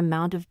on the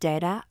amount of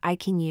data I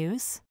can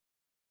use?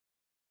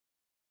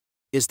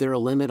 Is there a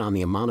limit on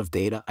the amount of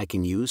data I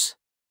can use?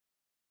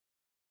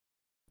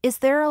 Is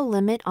there a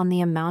limit on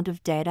the amount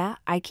of data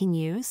I can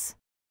use?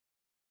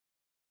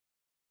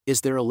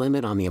 Is there a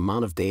limit on the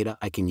amount of data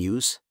I can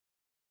use?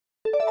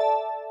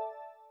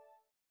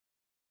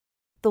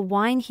 The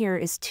wine here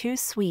is too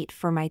sweet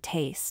for my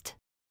taste.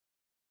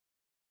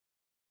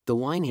 The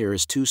wine here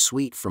is too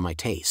sweet for my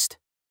taste.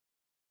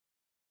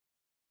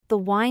 The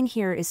wine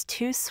here is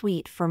too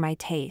sweet for my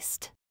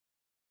taste.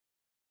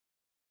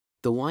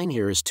 The wine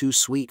here is too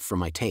sweet for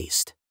my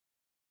taste.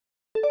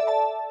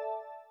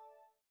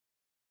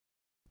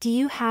 Do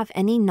you have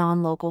any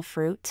non-local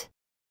fruit?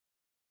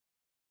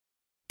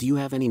 Do you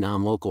have any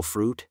non-local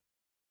fruit?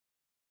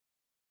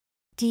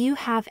 Do you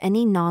have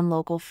any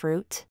non-local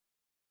fruit?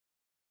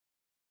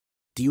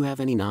 Do you have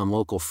any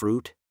non-local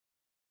fruit?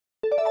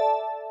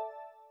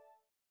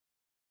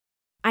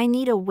 I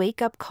need a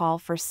wake-up call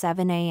for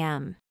 7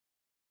 a.m.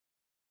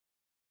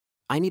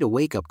 I need a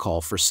wake-up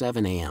call for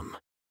 7 a.m.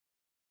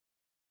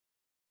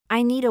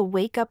 I need a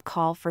wake-up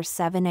call for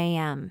 7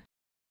 a.m.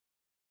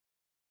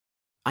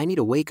 I need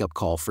a wake-up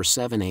call for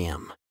 7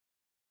 a.m.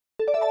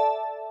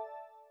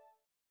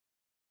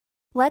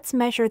 Let's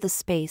measure the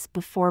space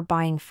before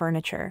buying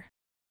furniture.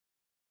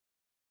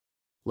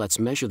 Let's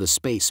measure the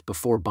space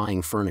before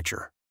buying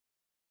furniture.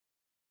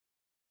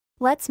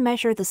 Let's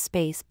measure the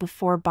space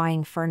before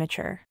buying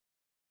furniture.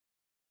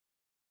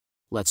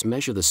 Let's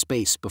measure the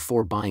space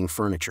before buying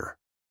furniture.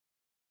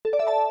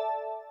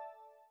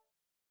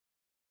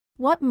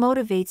 What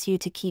motivates you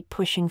to keep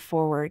pushing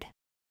forward?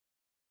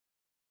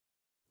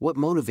 What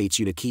motivates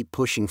you to keep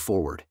pushing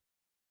forward?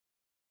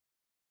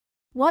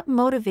 What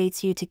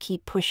motivates you to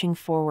keep pushing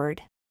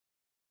forward?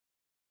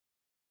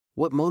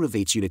 What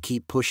motivates you to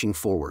keep pushing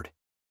forward?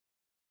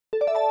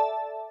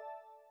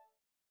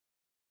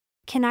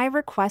 Can I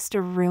request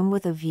a room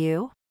with a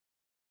view?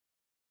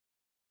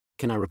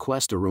 Can I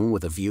request a room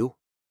with a view?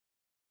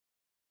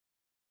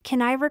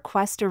 Can I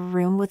request a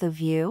room with a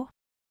view?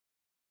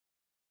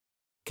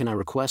 Can I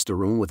request a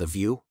room with a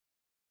view?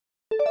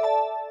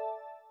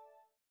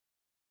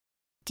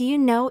 Do you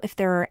know if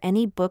there are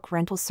any book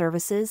rental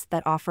services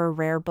that offer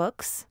rare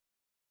books?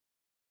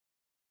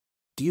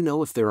 Do you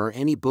know if there are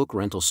any book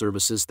rental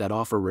services that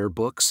offer rare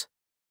books?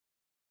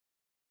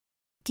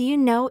 Do you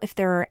know if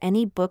there are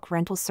any book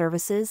rental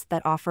services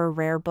that offer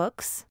rare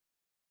books?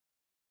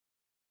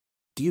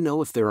 Do you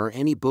know if there are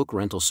any book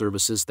rental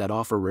services that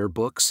offer rare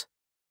books?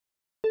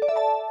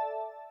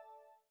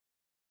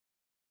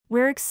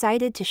 We're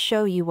excited to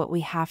show you what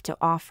we have to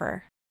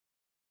offer.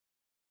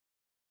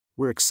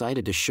 We're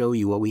excited to show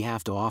you what we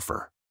have to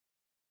offer.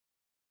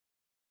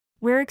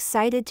 We're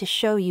excited to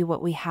show you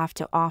what we have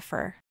to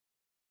offer.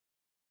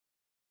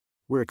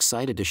 We're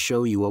excited to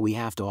show you what we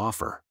have to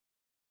offer.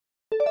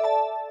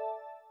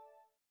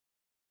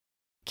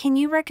 Can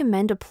you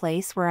recommend a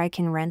place where I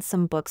can rent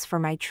some books for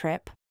my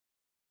trip?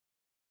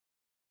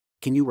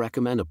 Can you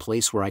recommend a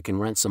place where I can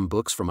rent some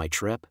books for my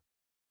trip?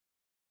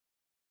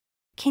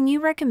 Can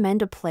you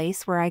recommend a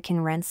place where I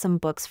can rent some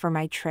books for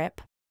my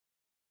trip?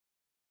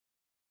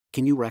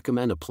 Can you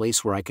recommend a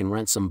place where I can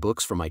rent some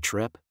books for my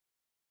trip?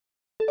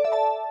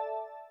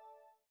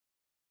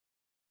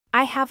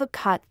 I have a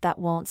cut that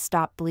won't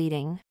stop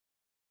bleeding.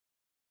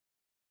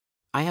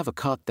 I have a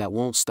cut that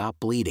won't stop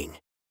bleeding.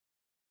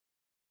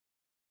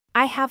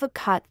 I have a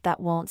cut that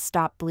won't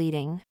stop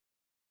bleeding.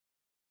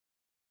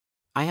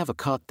 I have a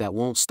cut that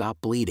won't stop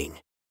bleeding.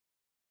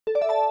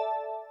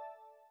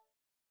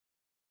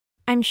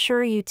 I'm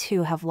sure you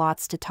two have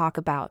lots to talk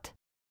about.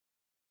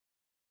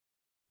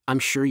 I'm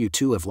sure you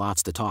two have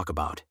lots to talk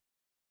about.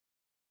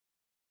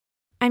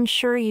 I'm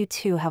sure you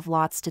two have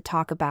lots to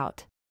talk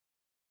about.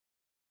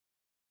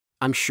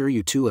 I'm sure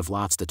you two have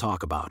lots to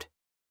talk about.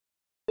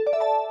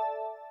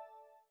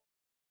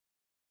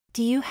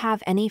 Do you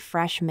have any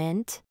fresh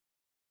mint?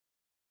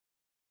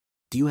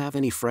 Do you have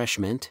any fresh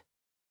mint?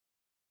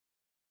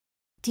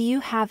 Do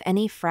you have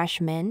any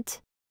fresh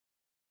mint?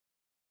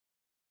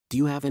 Do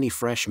you have any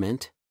fresh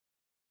mint?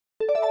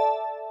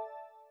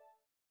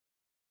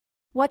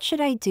 What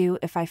should I do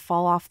if I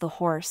fall off the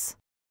horse?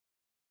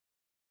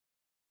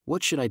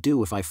 What should I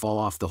do if I fall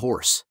off the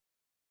horse?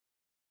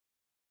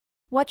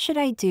 What should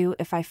I do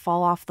if I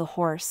fall off the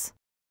horse?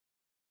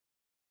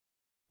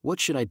 What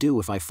should I do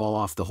if I fall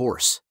off the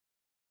horse?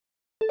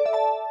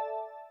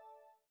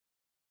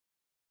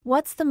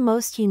 What's the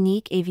most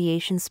unique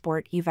aviation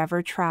sport you've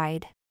ever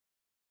tried?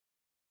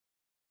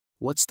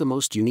 What's the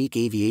most unique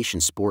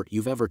aviation sport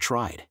you've ever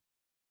tried?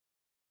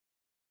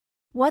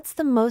 What's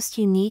the most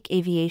unique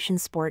aviation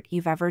sport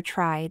you've ever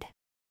tried?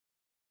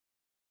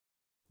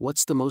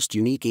 What's the most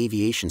unique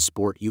aviation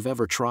sport you've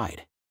ever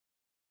tried?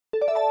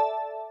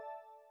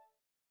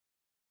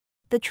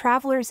 The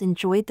travelers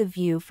enjoyed the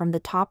view from the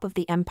top of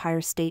the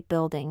Empire State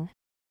Building.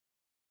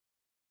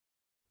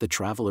 The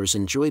travelers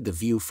enjoyed the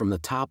view from the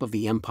top of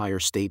the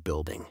Empire State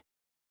Building.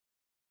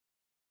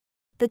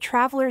 The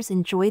travelers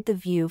enjoyed the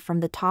view from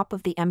the top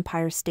of the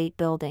Empire State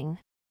Building.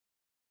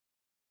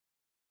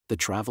 The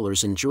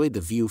travelers enjoyed the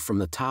view from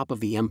the top of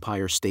the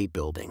Empire State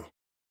Building.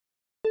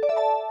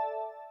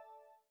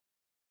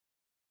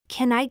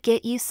 Can I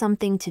get you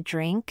something to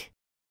drink?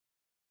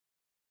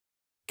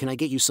 Can I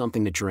get you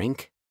something to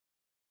drink?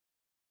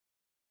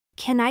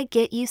 Can I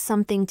get you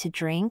something to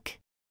drink?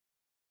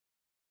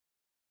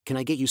 Can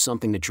I get you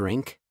something to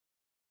drink?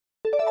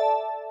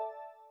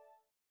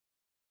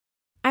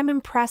 I'm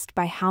impressed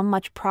by how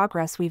much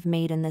progress we've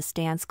made in this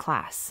dance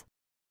class.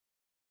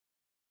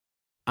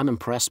 I'm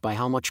impressed by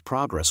how much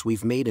progress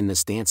we've made in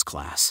this dance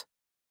class.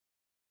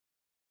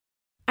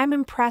 I'm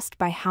impressed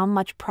by how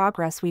much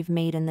progress we've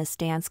made in this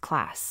dance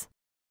class.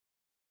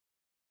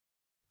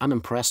 I'm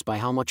impressed by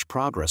how much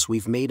progress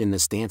we've made in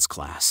this dance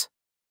class.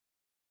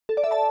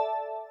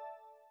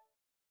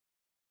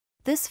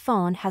 This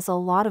phone has a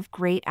lot of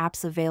great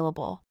apps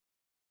available.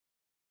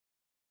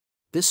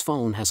 This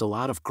phone has a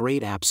lot of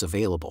great apps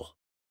available.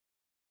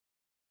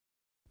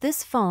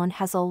 This phone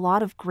has a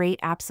lot of great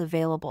apps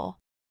available.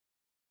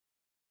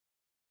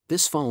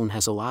 This phone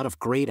has a lot of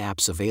great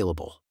apps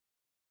available.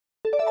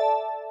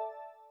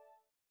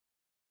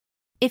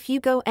 If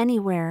you go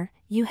anywhere,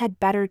 you had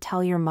better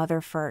tell your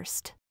mother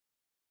first.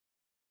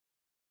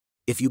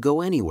 If you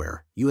go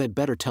anywhere, you had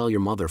better tell your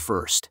mother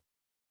first.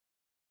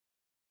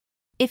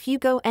 If you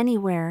go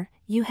anywhere,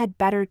 you had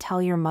better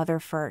tell your mother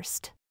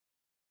first.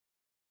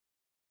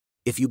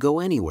 If you go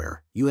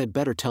anywhere, you had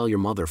better tell your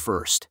mother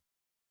first.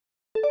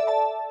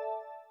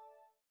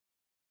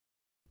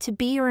 To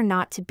be or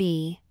not to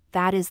be,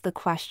 that is the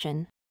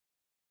question.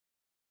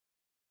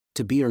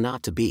 To be or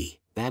not to be,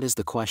 that is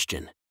the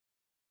question.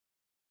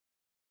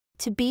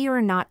 To be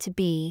or not to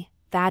be,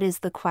 that is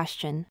the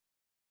question.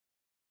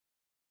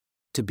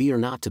 To be or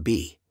not to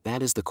be,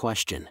 that is the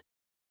question.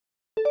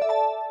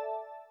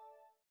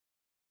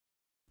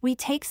 We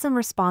take some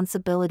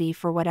responsibility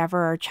for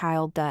whatever our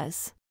child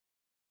does.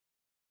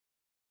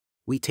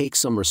 We take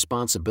some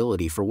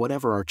responsibility for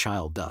whatever our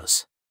child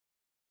does.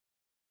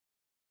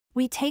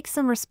 We take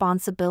some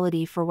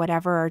responsibility for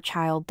whatever our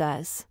child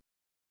does.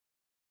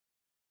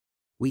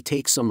 We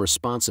take some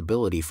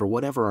responsibility for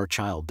whatever our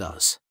child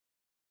does.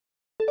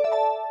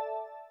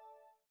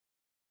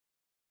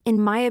 In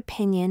my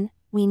opinion,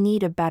 we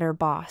need a better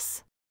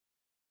boss.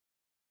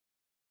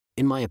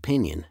 In my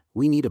opinion,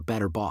 we need a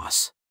better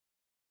boss.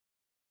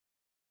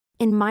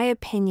 In my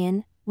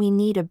opinion, we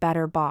need a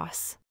better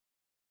boss.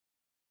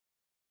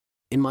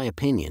 In my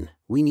opinion,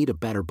 we need a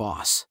better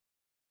boss.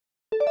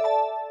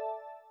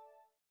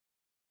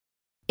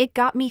 It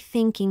got me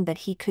thinking that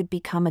he could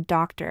become a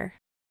doctor.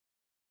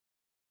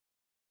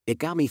 It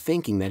got me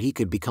thinking that he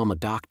could become a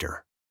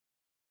doctor.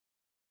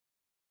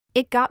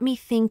 It got me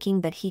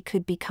thinking that he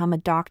could become a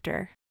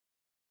doctor.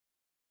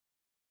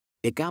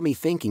 It got me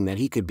thinking that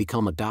he could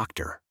become a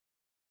doctor.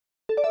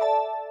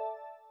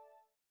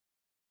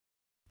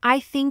 I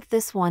think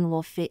this one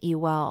will fit you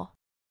well.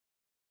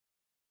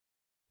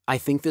 I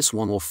think this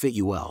one will fit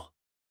you well.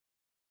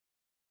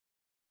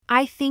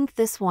 I think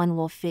this one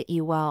will fit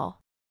you well.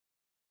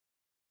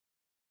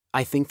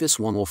 I think this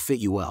one will fit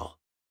you well.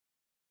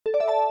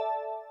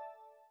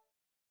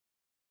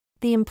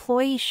 The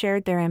employee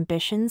shared their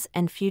ambitions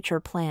and future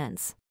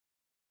plans.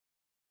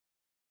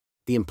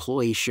 The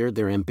employee shared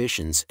their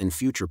ambitions and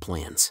future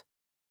plans.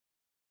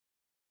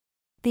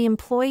 The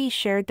employee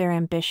shared their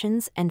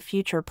ambitions and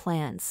future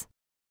plans.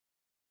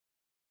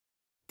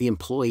 The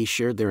employee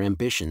shared their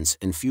ambitions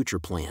and future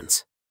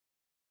plans.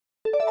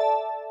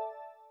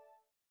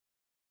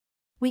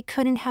 We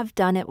couldn't have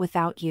done it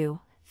without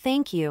you,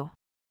 thank you.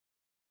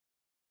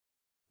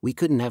 We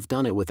couldn't have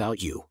done it without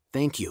you,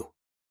 thank you.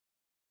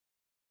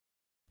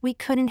 We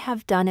couldn't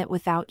have done it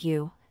without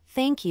you,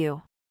 thank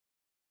you.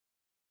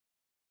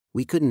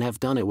 We couldn't have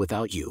done it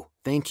without you,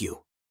 thank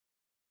you.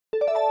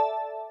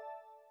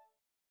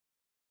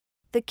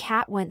 The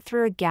cat went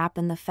through a gap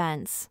in the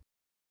fence.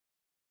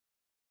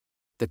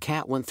 The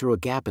cat went through a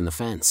gap in the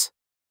fence.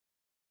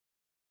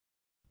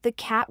 The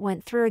cat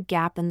went through a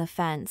gap in the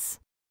fence.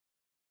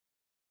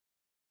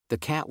 The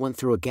cat went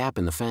through a gap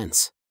in the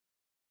fence.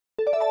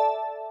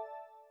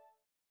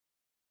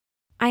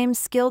 I am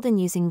skilled in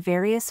using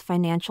various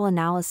financial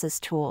analysis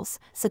tools,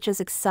 such as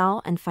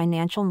Excel and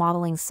financial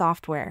modeling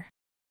software.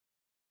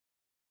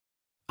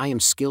 I am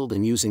skilled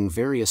in using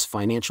various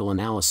financial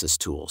analysis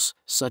tools,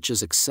 such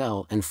as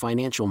Excel and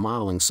financial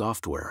modeling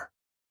software.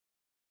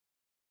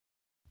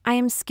 I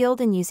am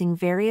skilled in using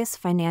various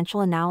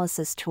financial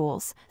analysis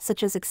tools,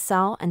 such as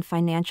Excel and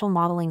financial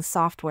modeling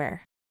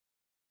software.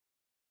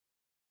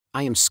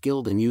 I am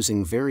skilled in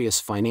using various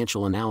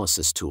financial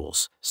analysis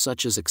tools,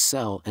 such as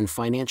Excel and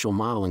financial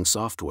modeling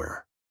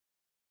software.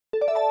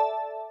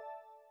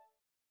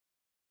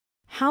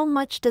 How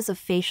much does a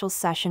facial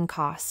session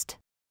cost?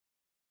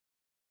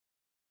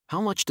 How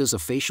much does a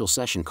facial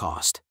session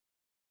cost?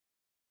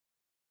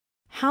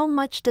 How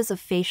much does a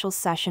facial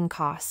session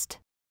cost?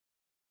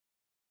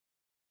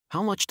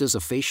 How much does a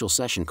facial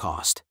session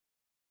cost?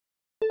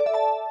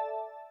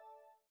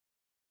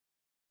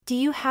 Do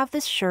you have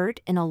this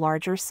shirt in a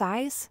larger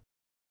size?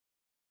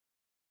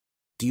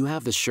 Do you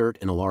have this shirt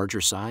in a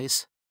larger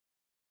size?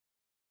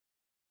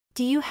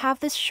 Do you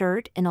have this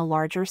shirt in a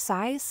larger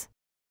size?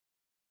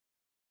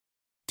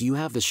 Do you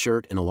have this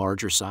shirt in a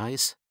larger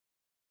size?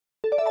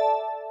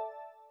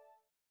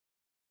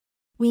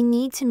 We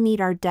need to meet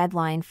our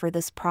deadline for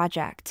this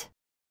project.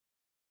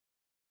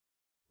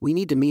 We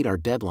need to meet our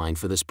deadline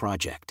for this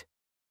project.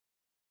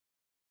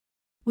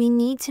 We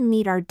need to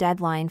meet our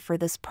deadline for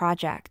this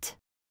project.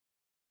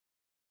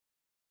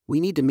 We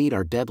need to meet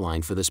our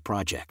deadline for this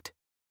project.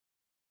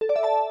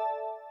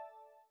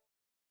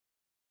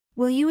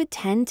 Will you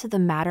attend to the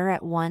matter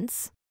at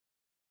once?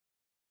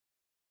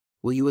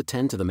 Will you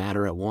attend to the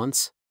matter at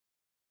once?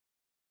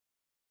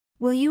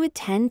 Will you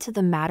attend to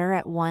the matter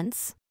at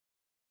once?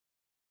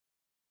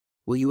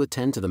 Will you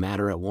attend to the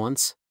matter at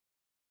once?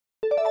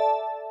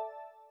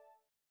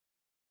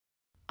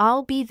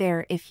 I'll be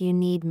there if you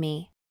need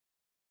me.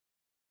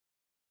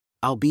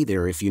 I'll be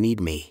there if you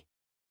need me.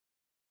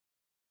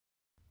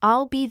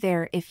 I'll be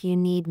there if you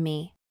need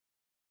me.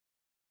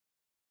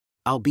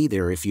 I'll be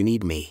there if you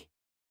need me.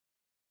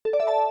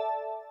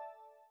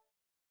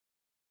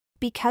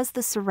 Because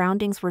the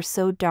surroundings were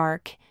so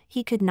dark,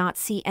 he could not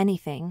see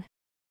anything.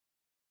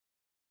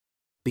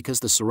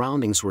 Because the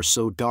surroundings were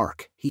so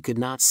dark, he could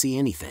not see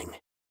anything.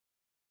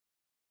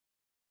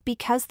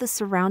 Because the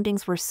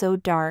surroundings were so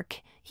dark,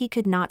 he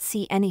could not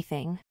see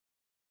anything.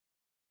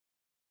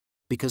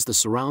 Because the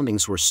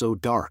surroundings were so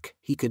dark,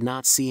 he could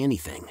not see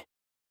anything.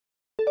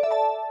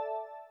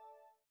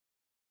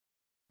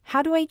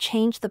 How do I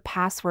change the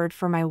password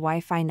for my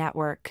Wi-Fi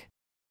network?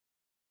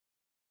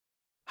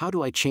 How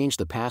do I change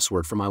the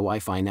password for my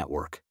Wi-Fi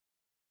network?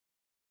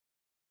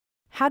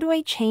 How do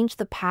I change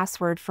the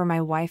password for my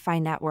Wi-Fi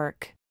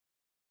network?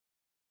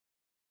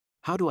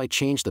 How do I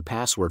change the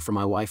password for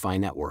my Wi-Fi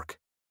network?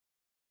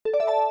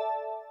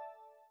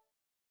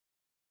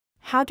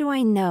 How do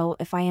I know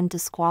if I am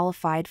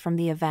disqualified from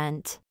the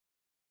event?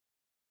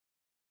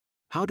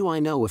 How do I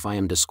know if I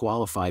am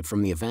disqualified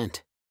from the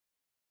event?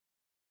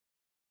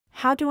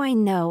 How do I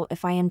know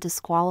if I am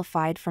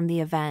disqualified from the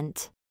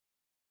event?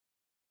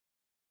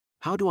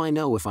 How do I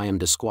know if I am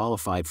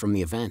disqualified from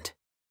the event?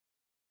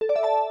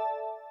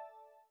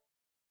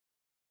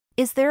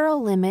 Is there a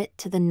limit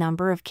to the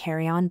number of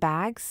carry-on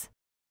bags?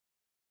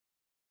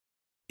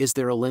 Is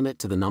there a limit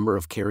to the number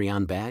of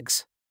carry-on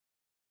bags?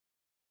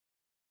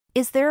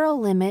 Is there a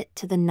limit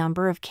to the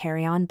number of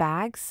carry-on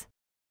bags?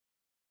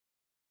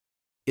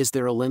 Is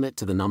there a limit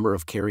to the number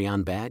of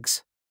carry-on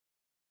bags?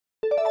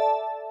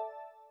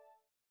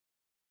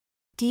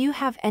 Do you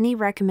have any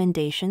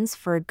recommendations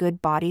for a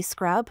good body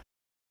scrub?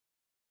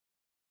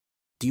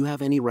 Do you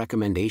have any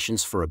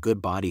recommendations for a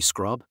good body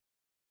scrub?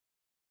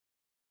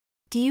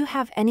 Do you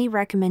have any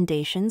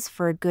recommendations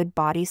for a good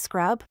body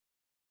scrub?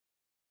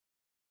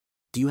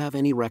 Do you have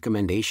any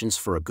recommendations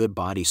for a good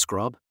body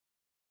scrub?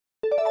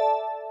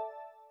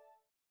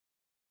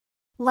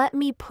 Let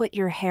me put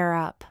your hair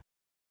up.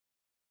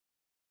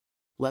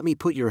 Let me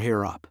put your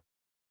hair up.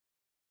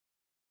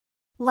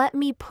 Let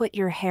me put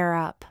your hair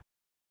up.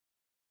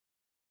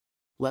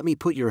 Let me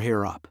put your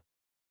hair up.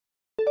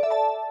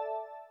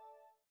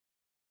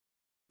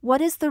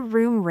 What is the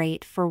room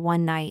rate for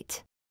one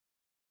night?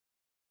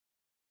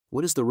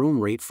 What is the room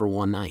rate for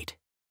one night?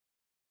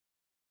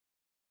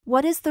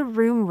 What is the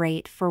room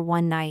rate for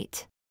one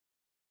night?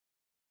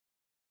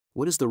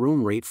 What is the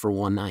room rate for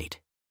one night?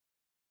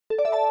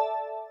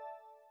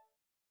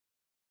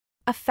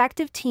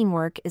 Effective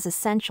teamwork is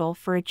essential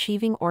for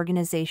achieving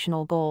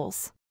organizational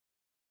goals.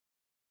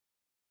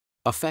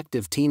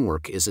 Effective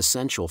teamwork is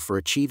essential for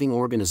achieving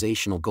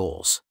organizational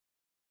goals.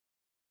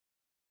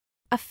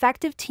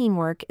 Effective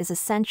teamwork is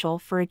essential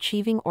for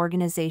achieving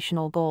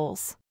organizational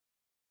goals.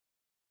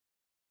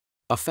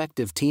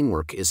 Effective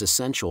teamwork is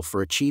essential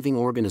for achieving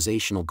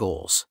organizational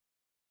goals.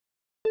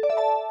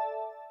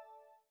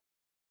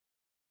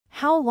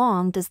 How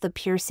long does the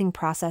piercing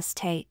process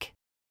take?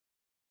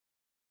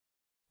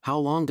 How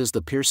long does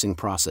the piercing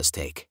process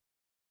take?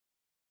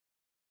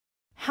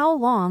 How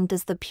long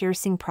does the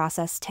piercing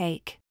process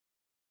take?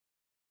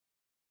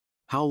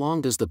 How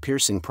long does the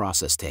piercing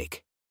process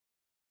take?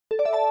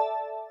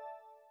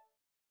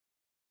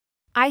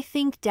 I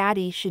think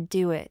Daddy should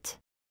do it.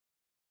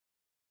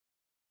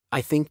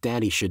 I think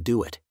Daddy should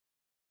do it.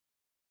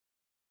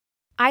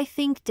 I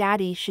think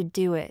Daddy should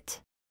do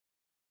it.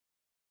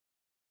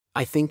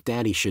 I think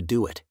Daddy should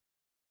do it.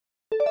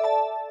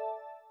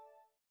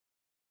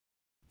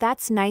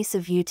 That's nice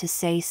of you to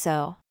say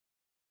so.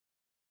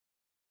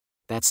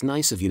 That's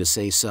nice of you to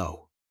say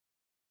so.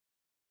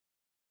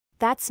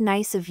 That's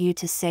nice of you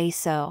to say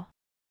so.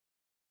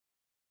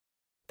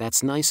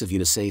 That's nice of you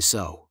to say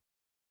so.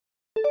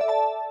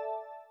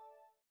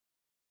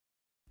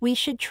 We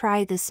should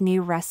try this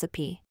new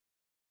recipe.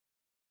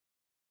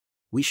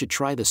 We should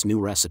try this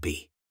new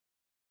recipe.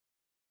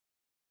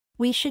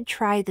 We should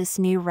try this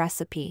new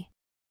recipe.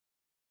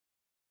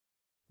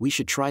 We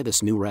should try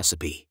this new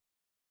recipe.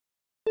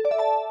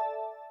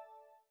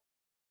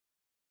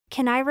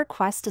 Can I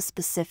request a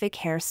specific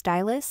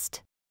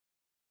hairstylist?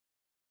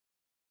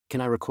 Can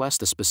I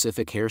request a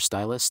specific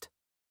hairstylist?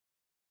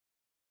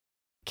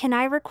 Can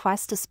I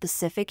request a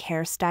specific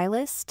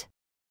hairstylist?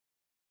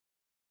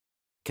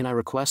 Can I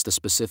request a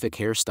specific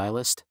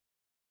hairstylist?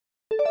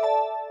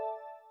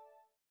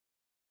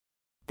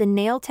 The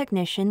nail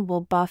technician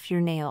will buff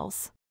your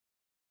nails.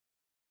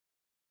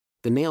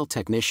 The nail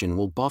technician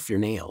will buff your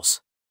nails.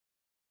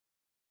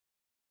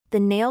 The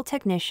nail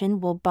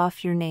technician will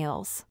buff your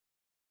nails.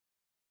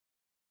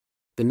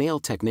 The nail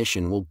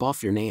technician will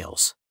buff your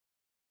nails.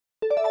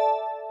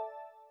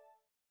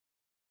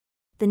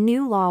 The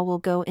new law will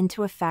go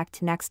into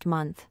effect next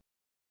month.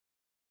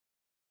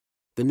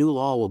 The new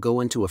law will go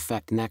into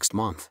effect next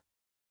month.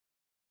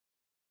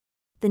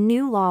 The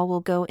new law will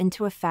go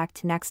into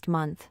effect next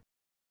month.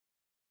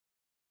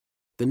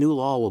 The new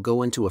law will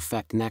go into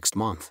effect next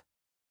month.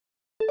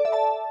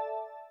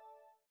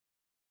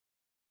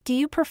 Do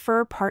you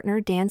prefer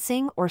partner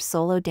dancing or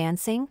solo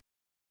dancing?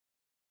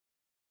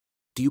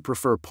 Do you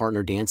prefer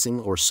partner dancing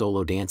or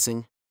solo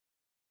dancing?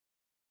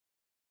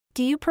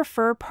 Do you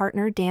prefer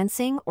partner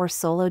dancing or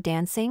solo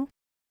dancing?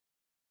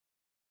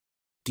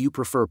 Do you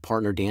prefer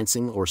partner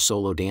dancing or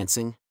solo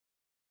dancing?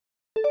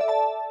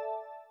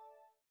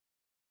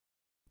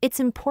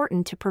 It's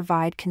important to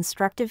provide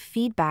constructive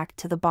feedback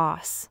to the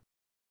boss.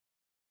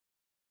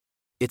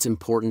 It's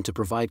important to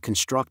provide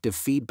constructive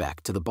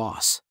feedback to the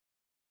boss.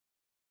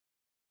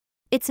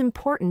 It's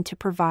important to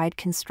provide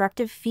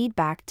constructive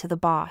feedback to the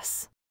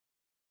boss.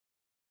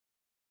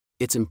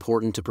 It's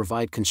important to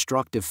provide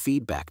constructive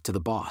feedback to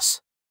the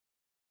boss.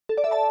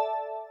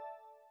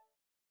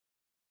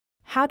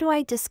 How do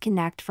I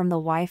disconnect from the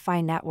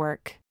Wi-Fi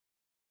network?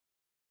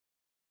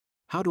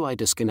 How do I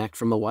disconnect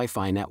from the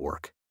Wi-Fi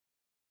network?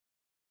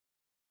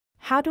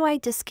 How do I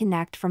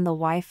disconnect from the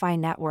Wi-Fi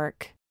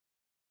network?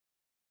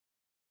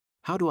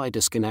 How do I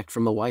disconnect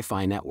from the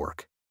Wi-Fi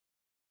network?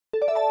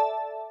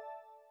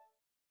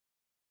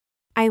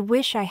 I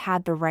wish I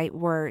had the right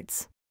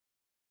words.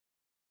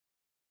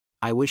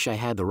 I wish I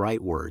had the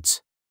right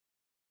words.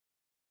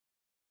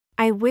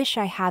 I wish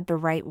I had the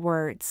right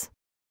words.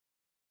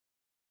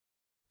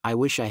 I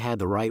wish I had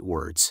the right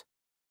words.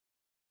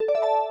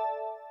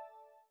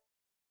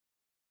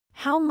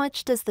 How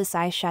much does this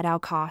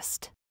eyeshadow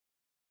cost?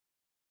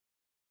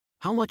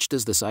 How much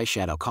does this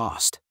eyeshadow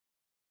cost?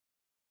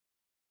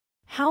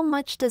 How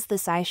much does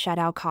this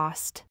eyeshadow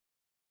cost?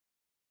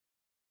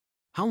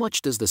 How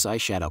much does this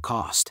eyeshadow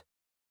cost?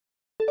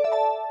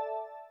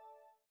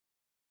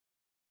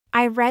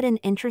 I read an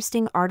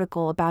interesting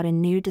article about a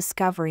new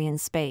discovery in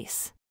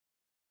space.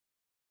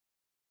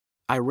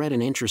 I read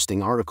an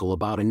interesting article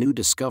about a new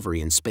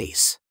discovery in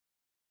space.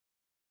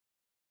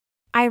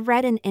 I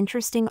read an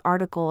interesting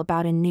article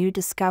about a new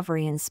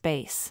discovery in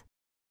space.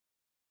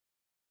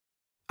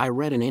 I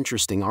read an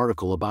interesting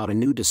article about a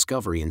new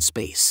discovery in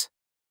space.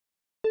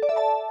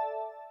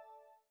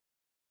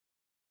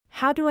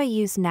 How do I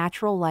use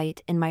natural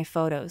light in my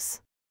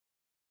photos?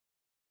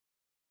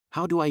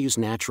 How do I use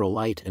natural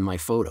light in my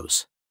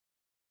photos?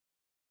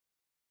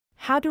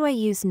 How do I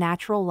use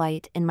natural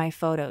light in my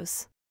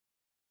photos?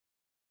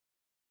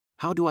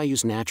 How do I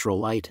use natural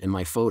light in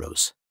my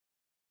photos?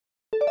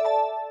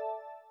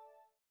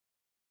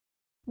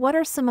 What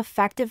are some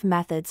effective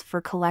methods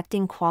for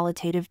collecting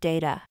qualitative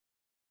data?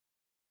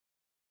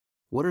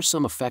 What are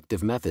some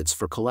effective methods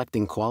for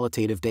collecting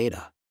qualitative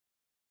data?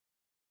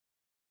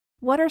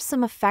 What are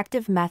some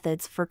effective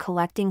methods for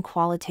collecting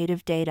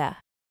qualitative data?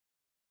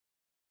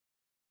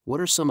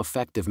 What are some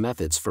effective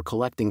methods for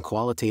collecting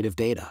qualitative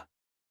data?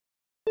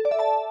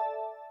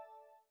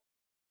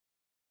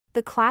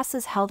 The class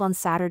is held on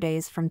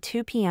Saturdays from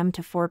 2 p.m.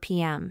 to 4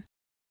 p.m.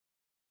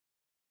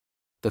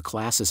 The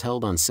class is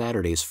held on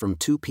Saturdays from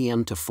 2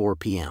 p.m. to 4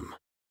 p.m.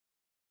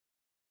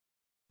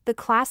 The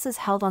class is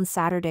held on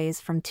Saturdays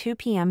from 2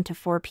 p.m. to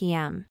 4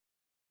 p.m.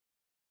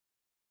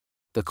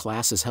 The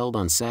class is held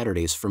on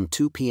Saturdays from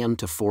 2 p.m.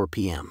 to 4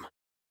 p.m.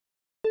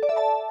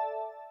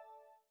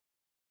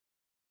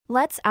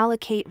 Let's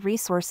allocate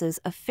resources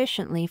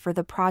efficiently for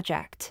the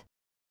project.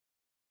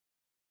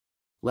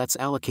 Let's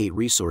allocate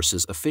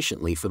resources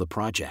efficiently for the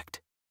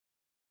project.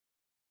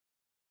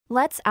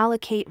 Let's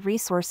allocate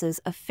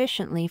resources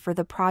efficiently for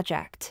the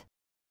project.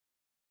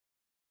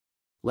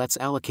 Let's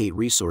allocate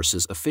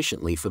resources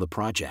efficiently for the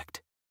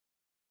project.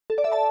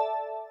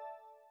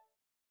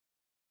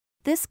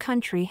 This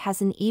country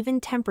has an even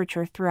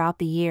temperature throughout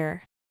the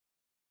year.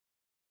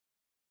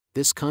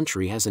 This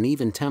country has an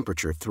even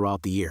temperature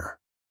throughout the year.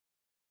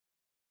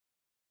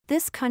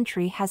 This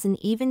country has an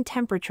even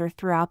temperature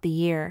throughout the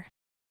year.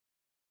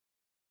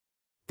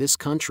 This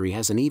country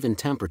has an even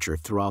temperature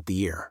throughout the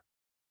year.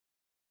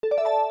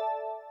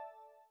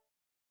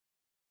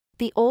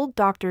 The old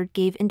doctor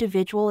gave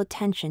individual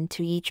attention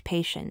to each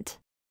patient.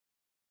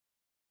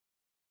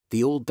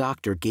 The old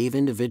doctor gave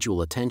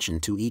individual attention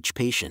to each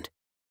patient.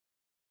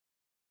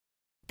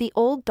 The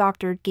old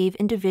doctor gave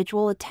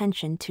individual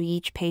attention to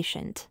each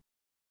patient.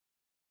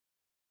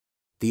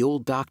 The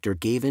old doctor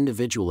gave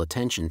individual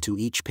attention to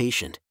each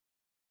patient.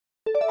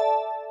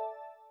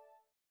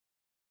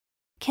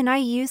 Can I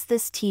use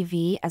this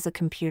TV as a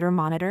computer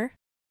monitor?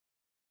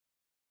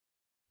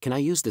 Can I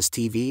use this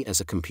TV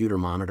as a computer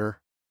monitor?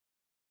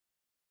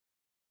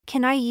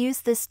 Can I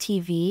use this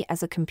TV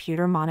as a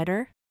computer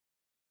monitor?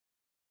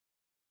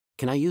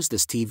 Can I use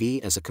this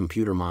TV as a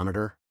computer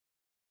monitor?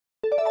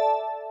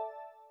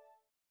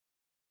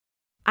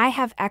 I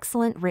have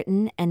excellent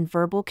written and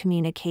verbal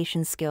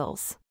communication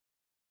skills.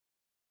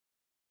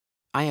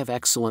 I have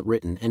excellent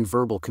written and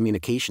verbal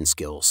communication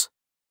skills.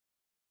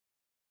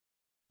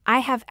 I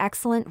have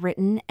excellent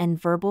written and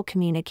verbal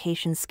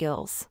communication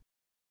skills.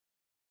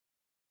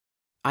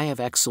 I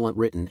have excellent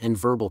written and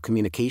verbal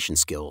communication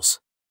skills.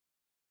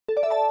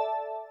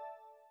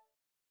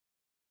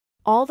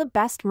 All the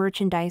best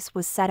merchandise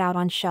was set out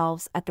on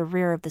shelves at the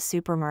rear of the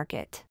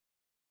supermarket.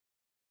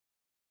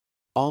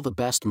 All the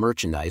best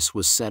merchandise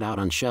was set out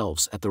on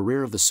shelves at the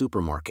rear of the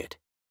supermarket.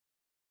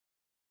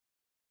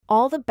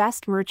 All the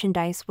best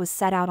merchandise was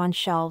set out on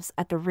shelves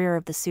at the rear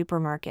of the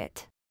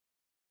supermarket.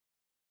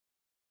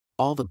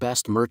 All the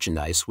best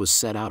merchandise was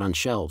set out on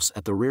shelves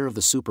at the rear of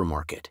the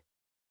supermarket.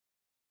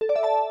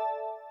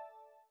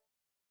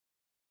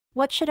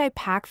 What should I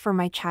pack for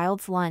my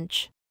child's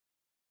lunch?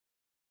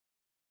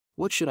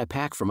 What should I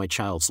pack for my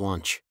child's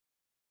lunch?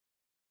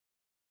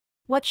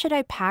 What should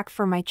I pack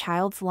for my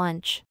child's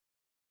lunch?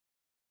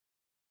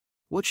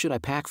 What should I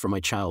pack for my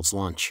child's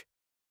lunch?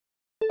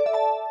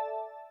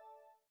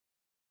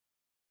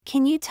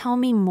 Can you tell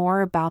me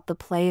more about the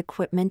play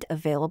equipment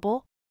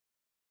available?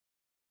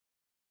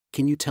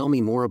 Can you tell me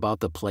more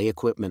about the play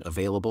equipment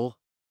available?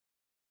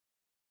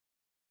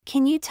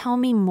 Can you tell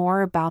me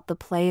more about the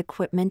play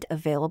equipment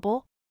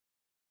available?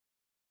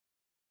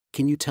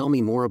 Can you tell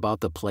me more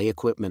about the play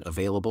equipment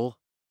available?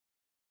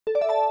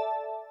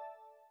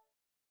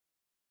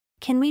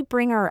 Can we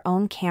bring our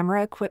own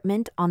camera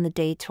equipment on the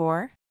day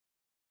tour?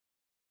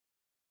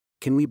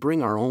 Can we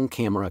bring our own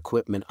camera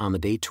equipment on the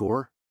day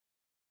tour?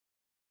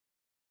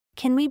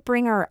 Can we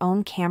bring our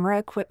own camera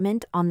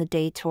equipment on the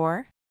day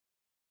tour?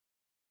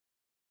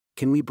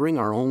 Can we bring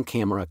our own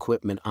camera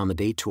equipment on the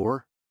day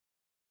tour?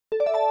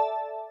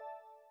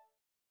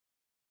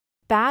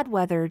 Bad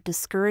weather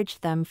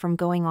discouraged them from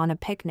going on a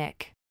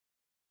picnic.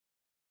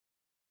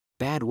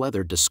 Bad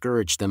weather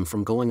discouraged them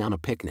from going on a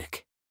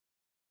picnic.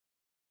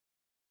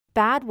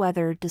 Bad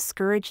weather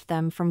discouraged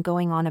them from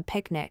going on a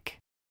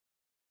picnic.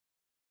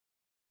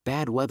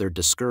 Bad weather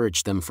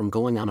discouraged them from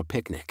going on a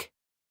picnic.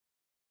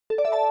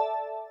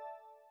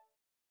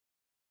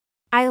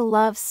 I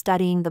love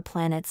studying the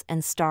planets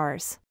and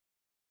stars.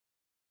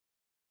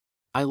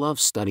 I love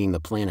studying the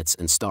planets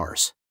and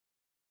stars.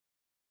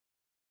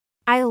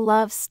 I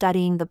love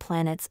studying the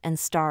planets and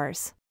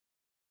stars.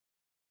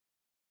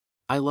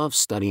 I love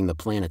studying the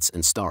planets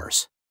and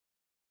stars.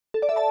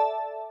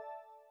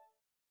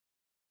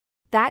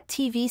 That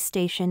TV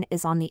station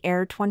is on the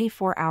air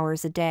 24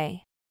 hours a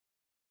day.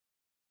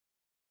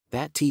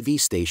 That TV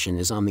station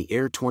is on the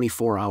air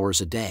 24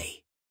 hours a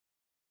day.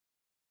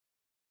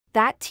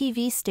 That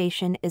TV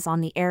station is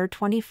on the air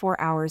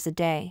 24 hours a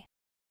day.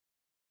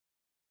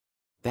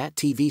 That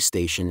TV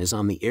station is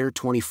on the air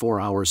 24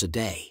 hours a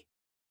day.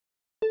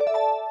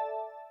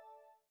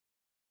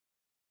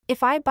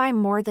 If I buy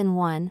more than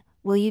one,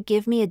 will you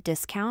give me a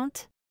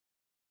discount?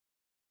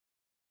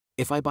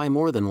 If I buy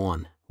more than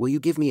one, will you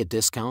give me a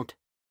discount?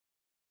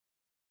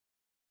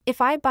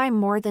 If I buy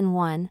more than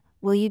one,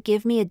 will you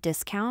give me a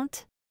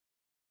discount?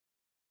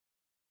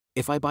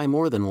 If I buy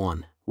more than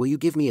one, will you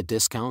give me a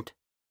discount?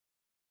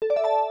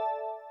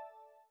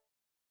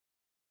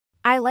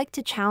 I like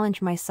to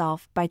challenge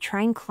myself by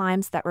trying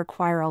climbs that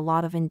require a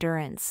lot of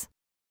endurance.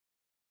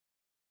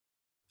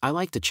 I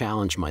like to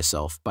challenge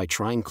myself by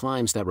trying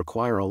climbs that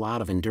require a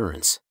lot of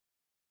endurance.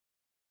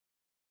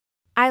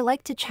 I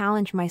like to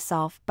challenge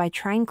myself by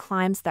trying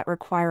climbs that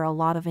require a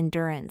lot of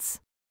endurance.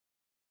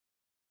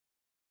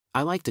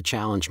 I like to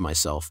challenge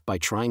myself by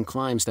trying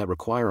climbs that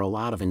require a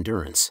lot of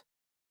endurance.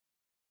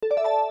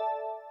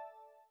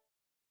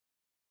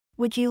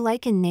 Would you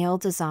like a nail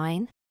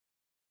design?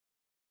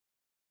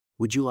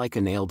 Would you like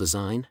a nail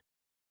design?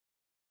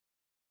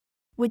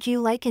 Would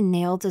you like a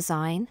nail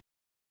design?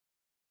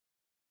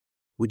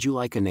 Would you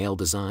like a nail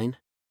design?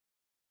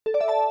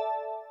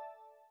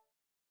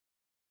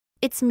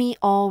 It's me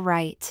all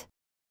right.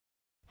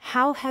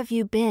 How have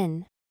you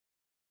been?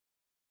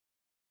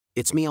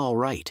 It's me all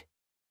right.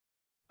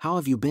 How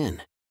have you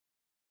been?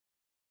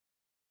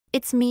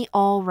 It's me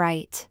all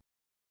right.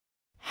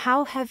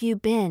 How have you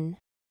been?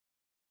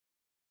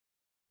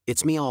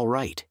 It's me all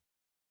right.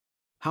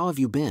 How have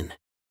you been?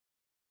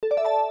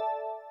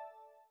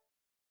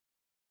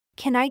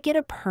 Can I get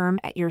a perm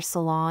at your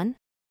salon?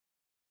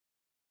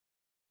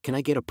 Can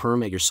I get a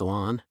perm at your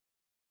salon?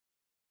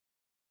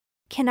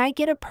 Can I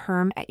get a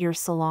perm at your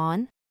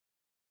salon?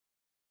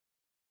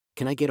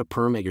 Can I get a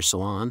perm at your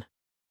salon?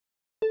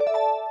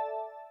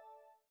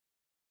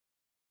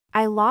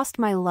 I lost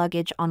my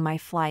luggage on my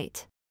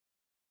flight.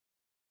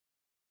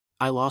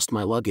 I lost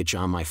my luggage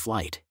on my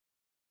flight.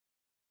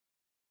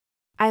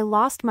 I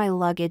lost my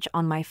luggage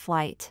on my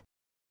flight.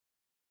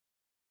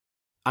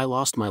 I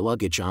lost my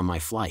luggage on my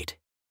flight.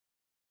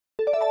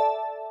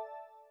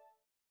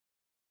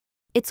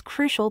 It's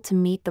crucial to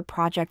meet the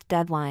project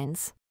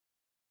deadlines.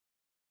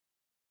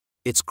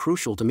 It's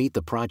crucial to meet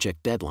the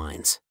project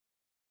deadlines.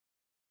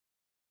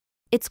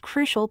 It's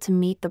crucial to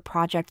meet the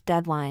project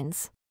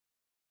deadlines.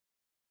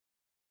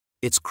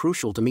 It's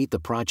crucial to meet the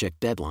project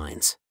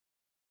deadlines.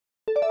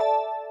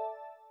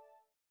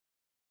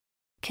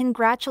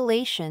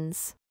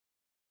 Congratulations.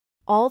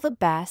 All the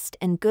best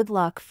and good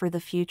luck for the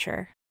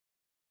future.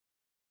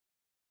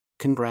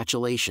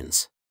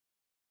 Congratulations.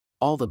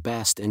 All the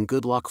best and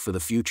good luck for the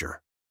future.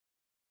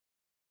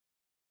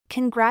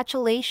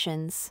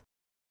 Congratulations.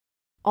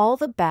 All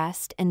the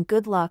best and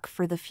good luck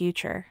for the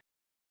future.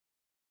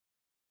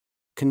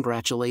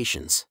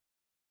 Congratulations.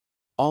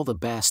 All the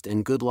best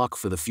and good luck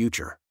for the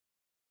future.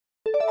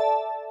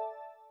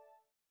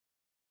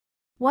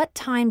 What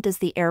time does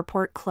the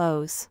airport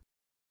close?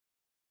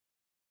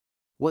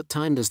 What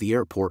time does the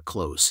airport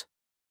close?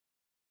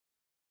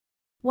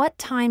 What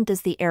time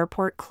does the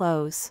airport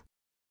close?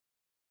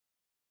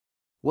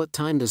 What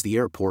time does the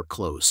airport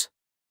close?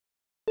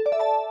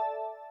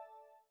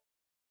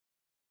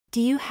 Do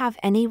you have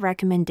any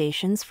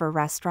recommendations for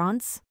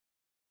restaurants?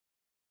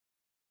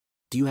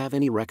 Do you have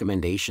any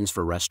recommendations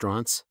for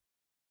restaurants?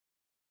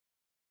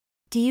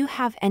 Do you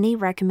have any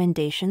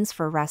recommendations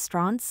for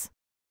restaurants?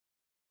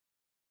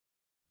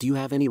 Do you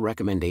have any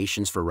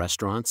recommendations for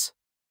restaurants?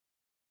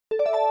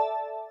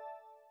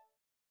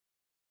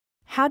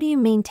 How do you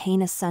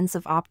maintain a sense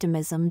of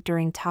optimism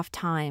during tough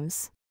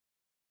times?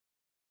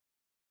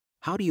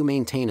 How do you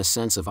maintain a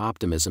sense of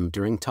optimism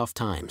during tough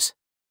times?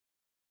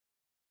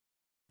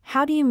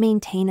 How do you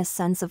maintain a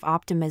sense of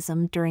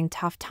optimism during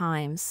tough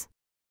times?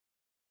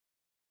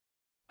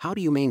 How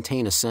do you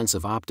maintain a sense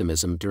of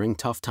optimism during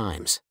tough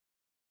times?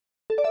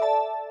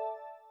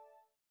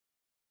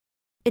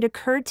 It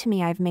occurred to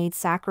me I've made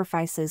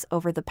sacrifices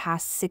over the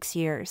past 6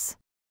 years.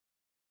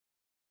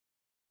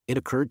 It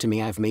occurred to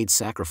me I've made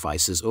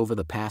sacrifices over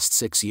the past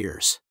 6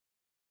 years.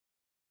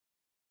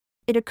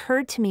 It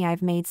occurred to me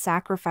I've made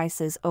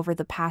sacrifices over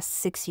the past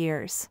 6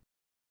 years.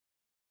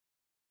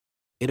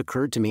 It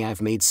occurred to me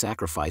I've made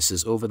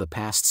sacrifices over the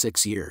past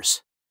 6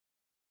 years.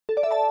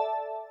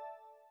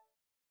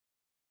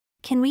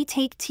 Can we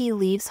take tea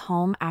leaves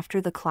home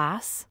after the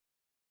class?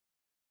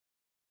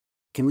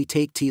 Can we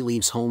take tea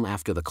leaves home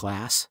after the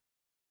class?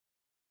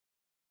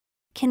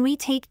 Can we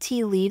take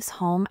tea leaves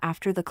home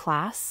after the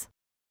class?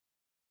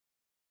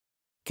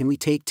 Can we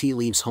take tea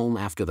leaves home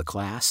after the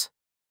class?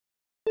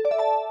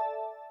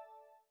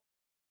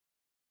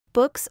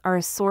 Books are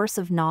a source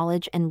of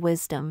knowledge and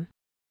wisdom.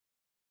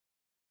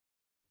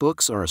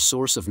 Books are a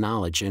source of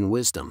knowledge and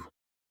wisdom.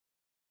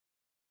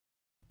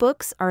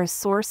 Books are a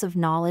source of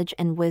knowledge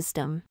and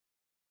wisdom.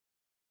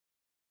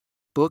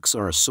 Books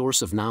are a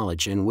source of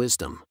knowledge and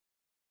wisdom.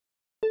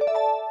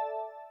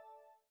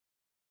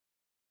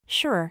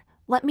 Sure,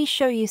 let me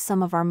show you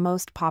some of our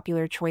most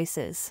popular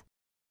choices.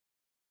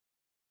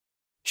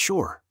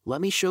 Sure,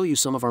 let me show you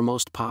some of our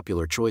most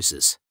popular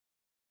choices.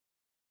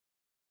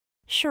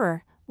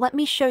 Sure, let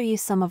me show you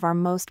some of our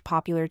most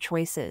popular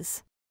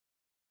choices.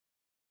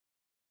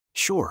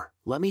 Sure,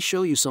 let me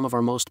show you some of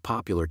our most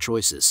popular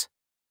choices.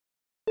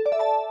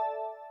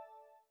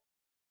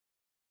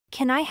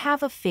 Can I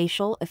have a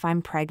facial if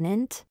I'm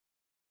pregnant?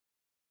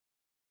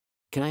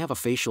 Can I have a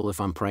facial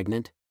if I'm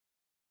pregnant?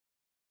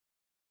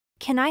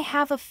 Can I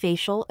have a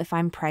facial if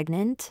I'm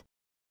pregnant?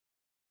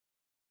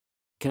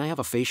 Can I have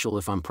a facial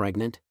if I'm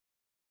pregnant?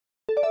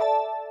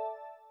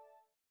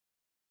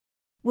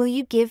 Will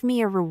you give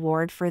me a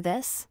reward for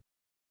this?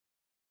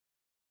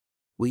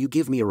 Will you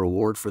give me a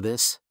reward for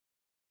this?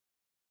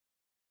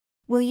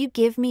 Will you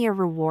give me a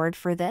reward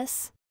for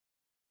this?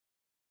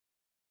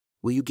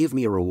 Will you give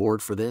me a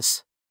reward for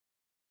this?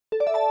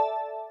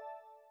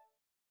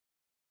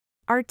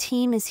 Our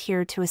team is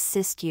here to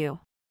assist you.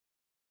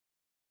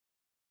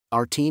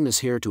 Our team is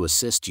here to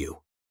assist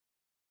you.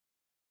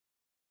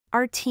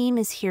 Our team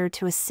is here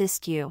to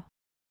assist you.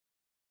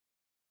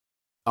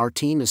 Our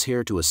team is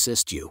here to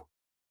assist you.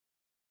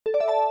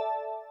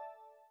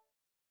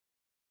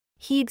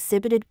 He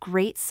exhibited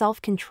great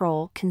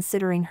self-control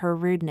considering her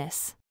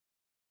rudeness.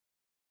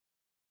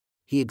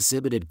 He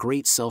exhibited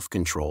great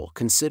self-control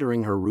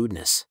considering her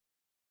rudeness.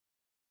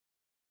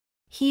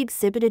 He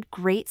exhibited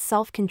great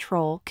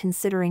self-control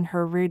considering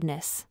her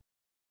rudeness.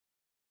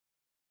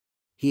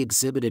 He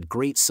exhibited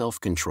great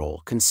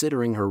self-control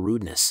considering her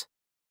rudeness.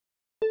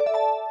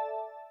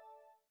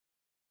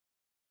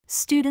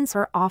 Students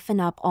are often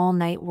up all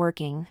night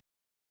working.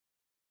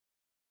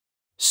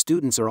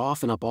 Students are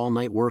often up all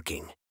night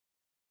working.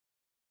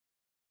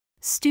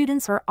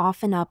 Students are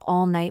often up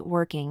all night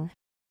working.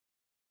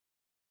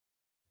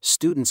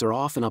 Students are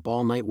often up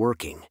all night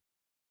working.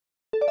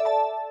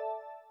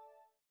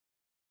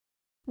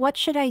 What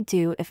should I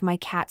do if my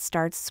cat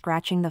starts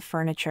scratching the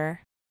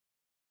furniture?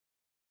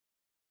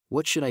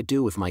 What should I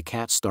do if my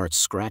cat starts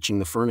scratching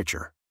the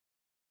furniture?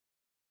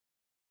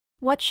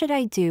 What should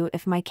I do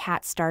if my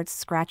cat starts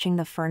scratching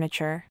the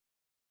furniture?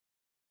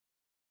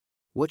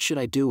 What should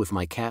I do if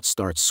my cat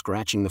starts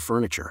scratching the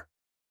furniture?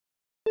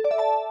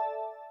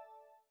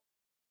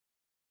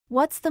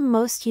 What's the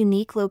most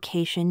unique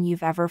location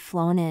you've ever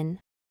flown in?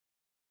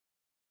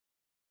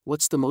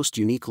 What's the most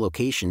unique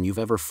location you've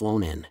ever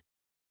flown in?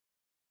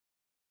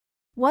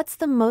 What's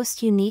the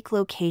most unique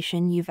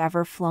location you've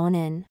ever flown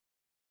in?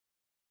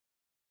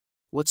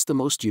 What's the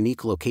most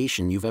unique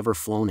location you've ever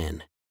flown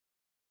in?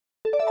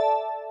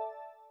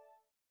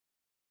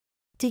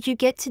 Did you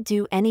get to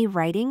do any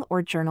writing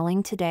or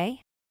journaling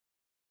today?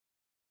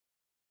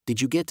 Did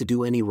you get to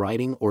do any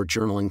writing or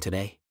journaling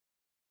today?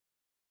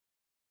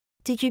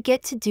 Did you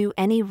get to do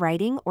any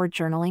writing or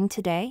journaling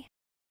today?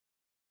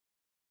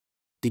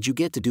 Did you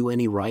get to do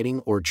any writing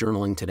or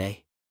journaling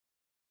today?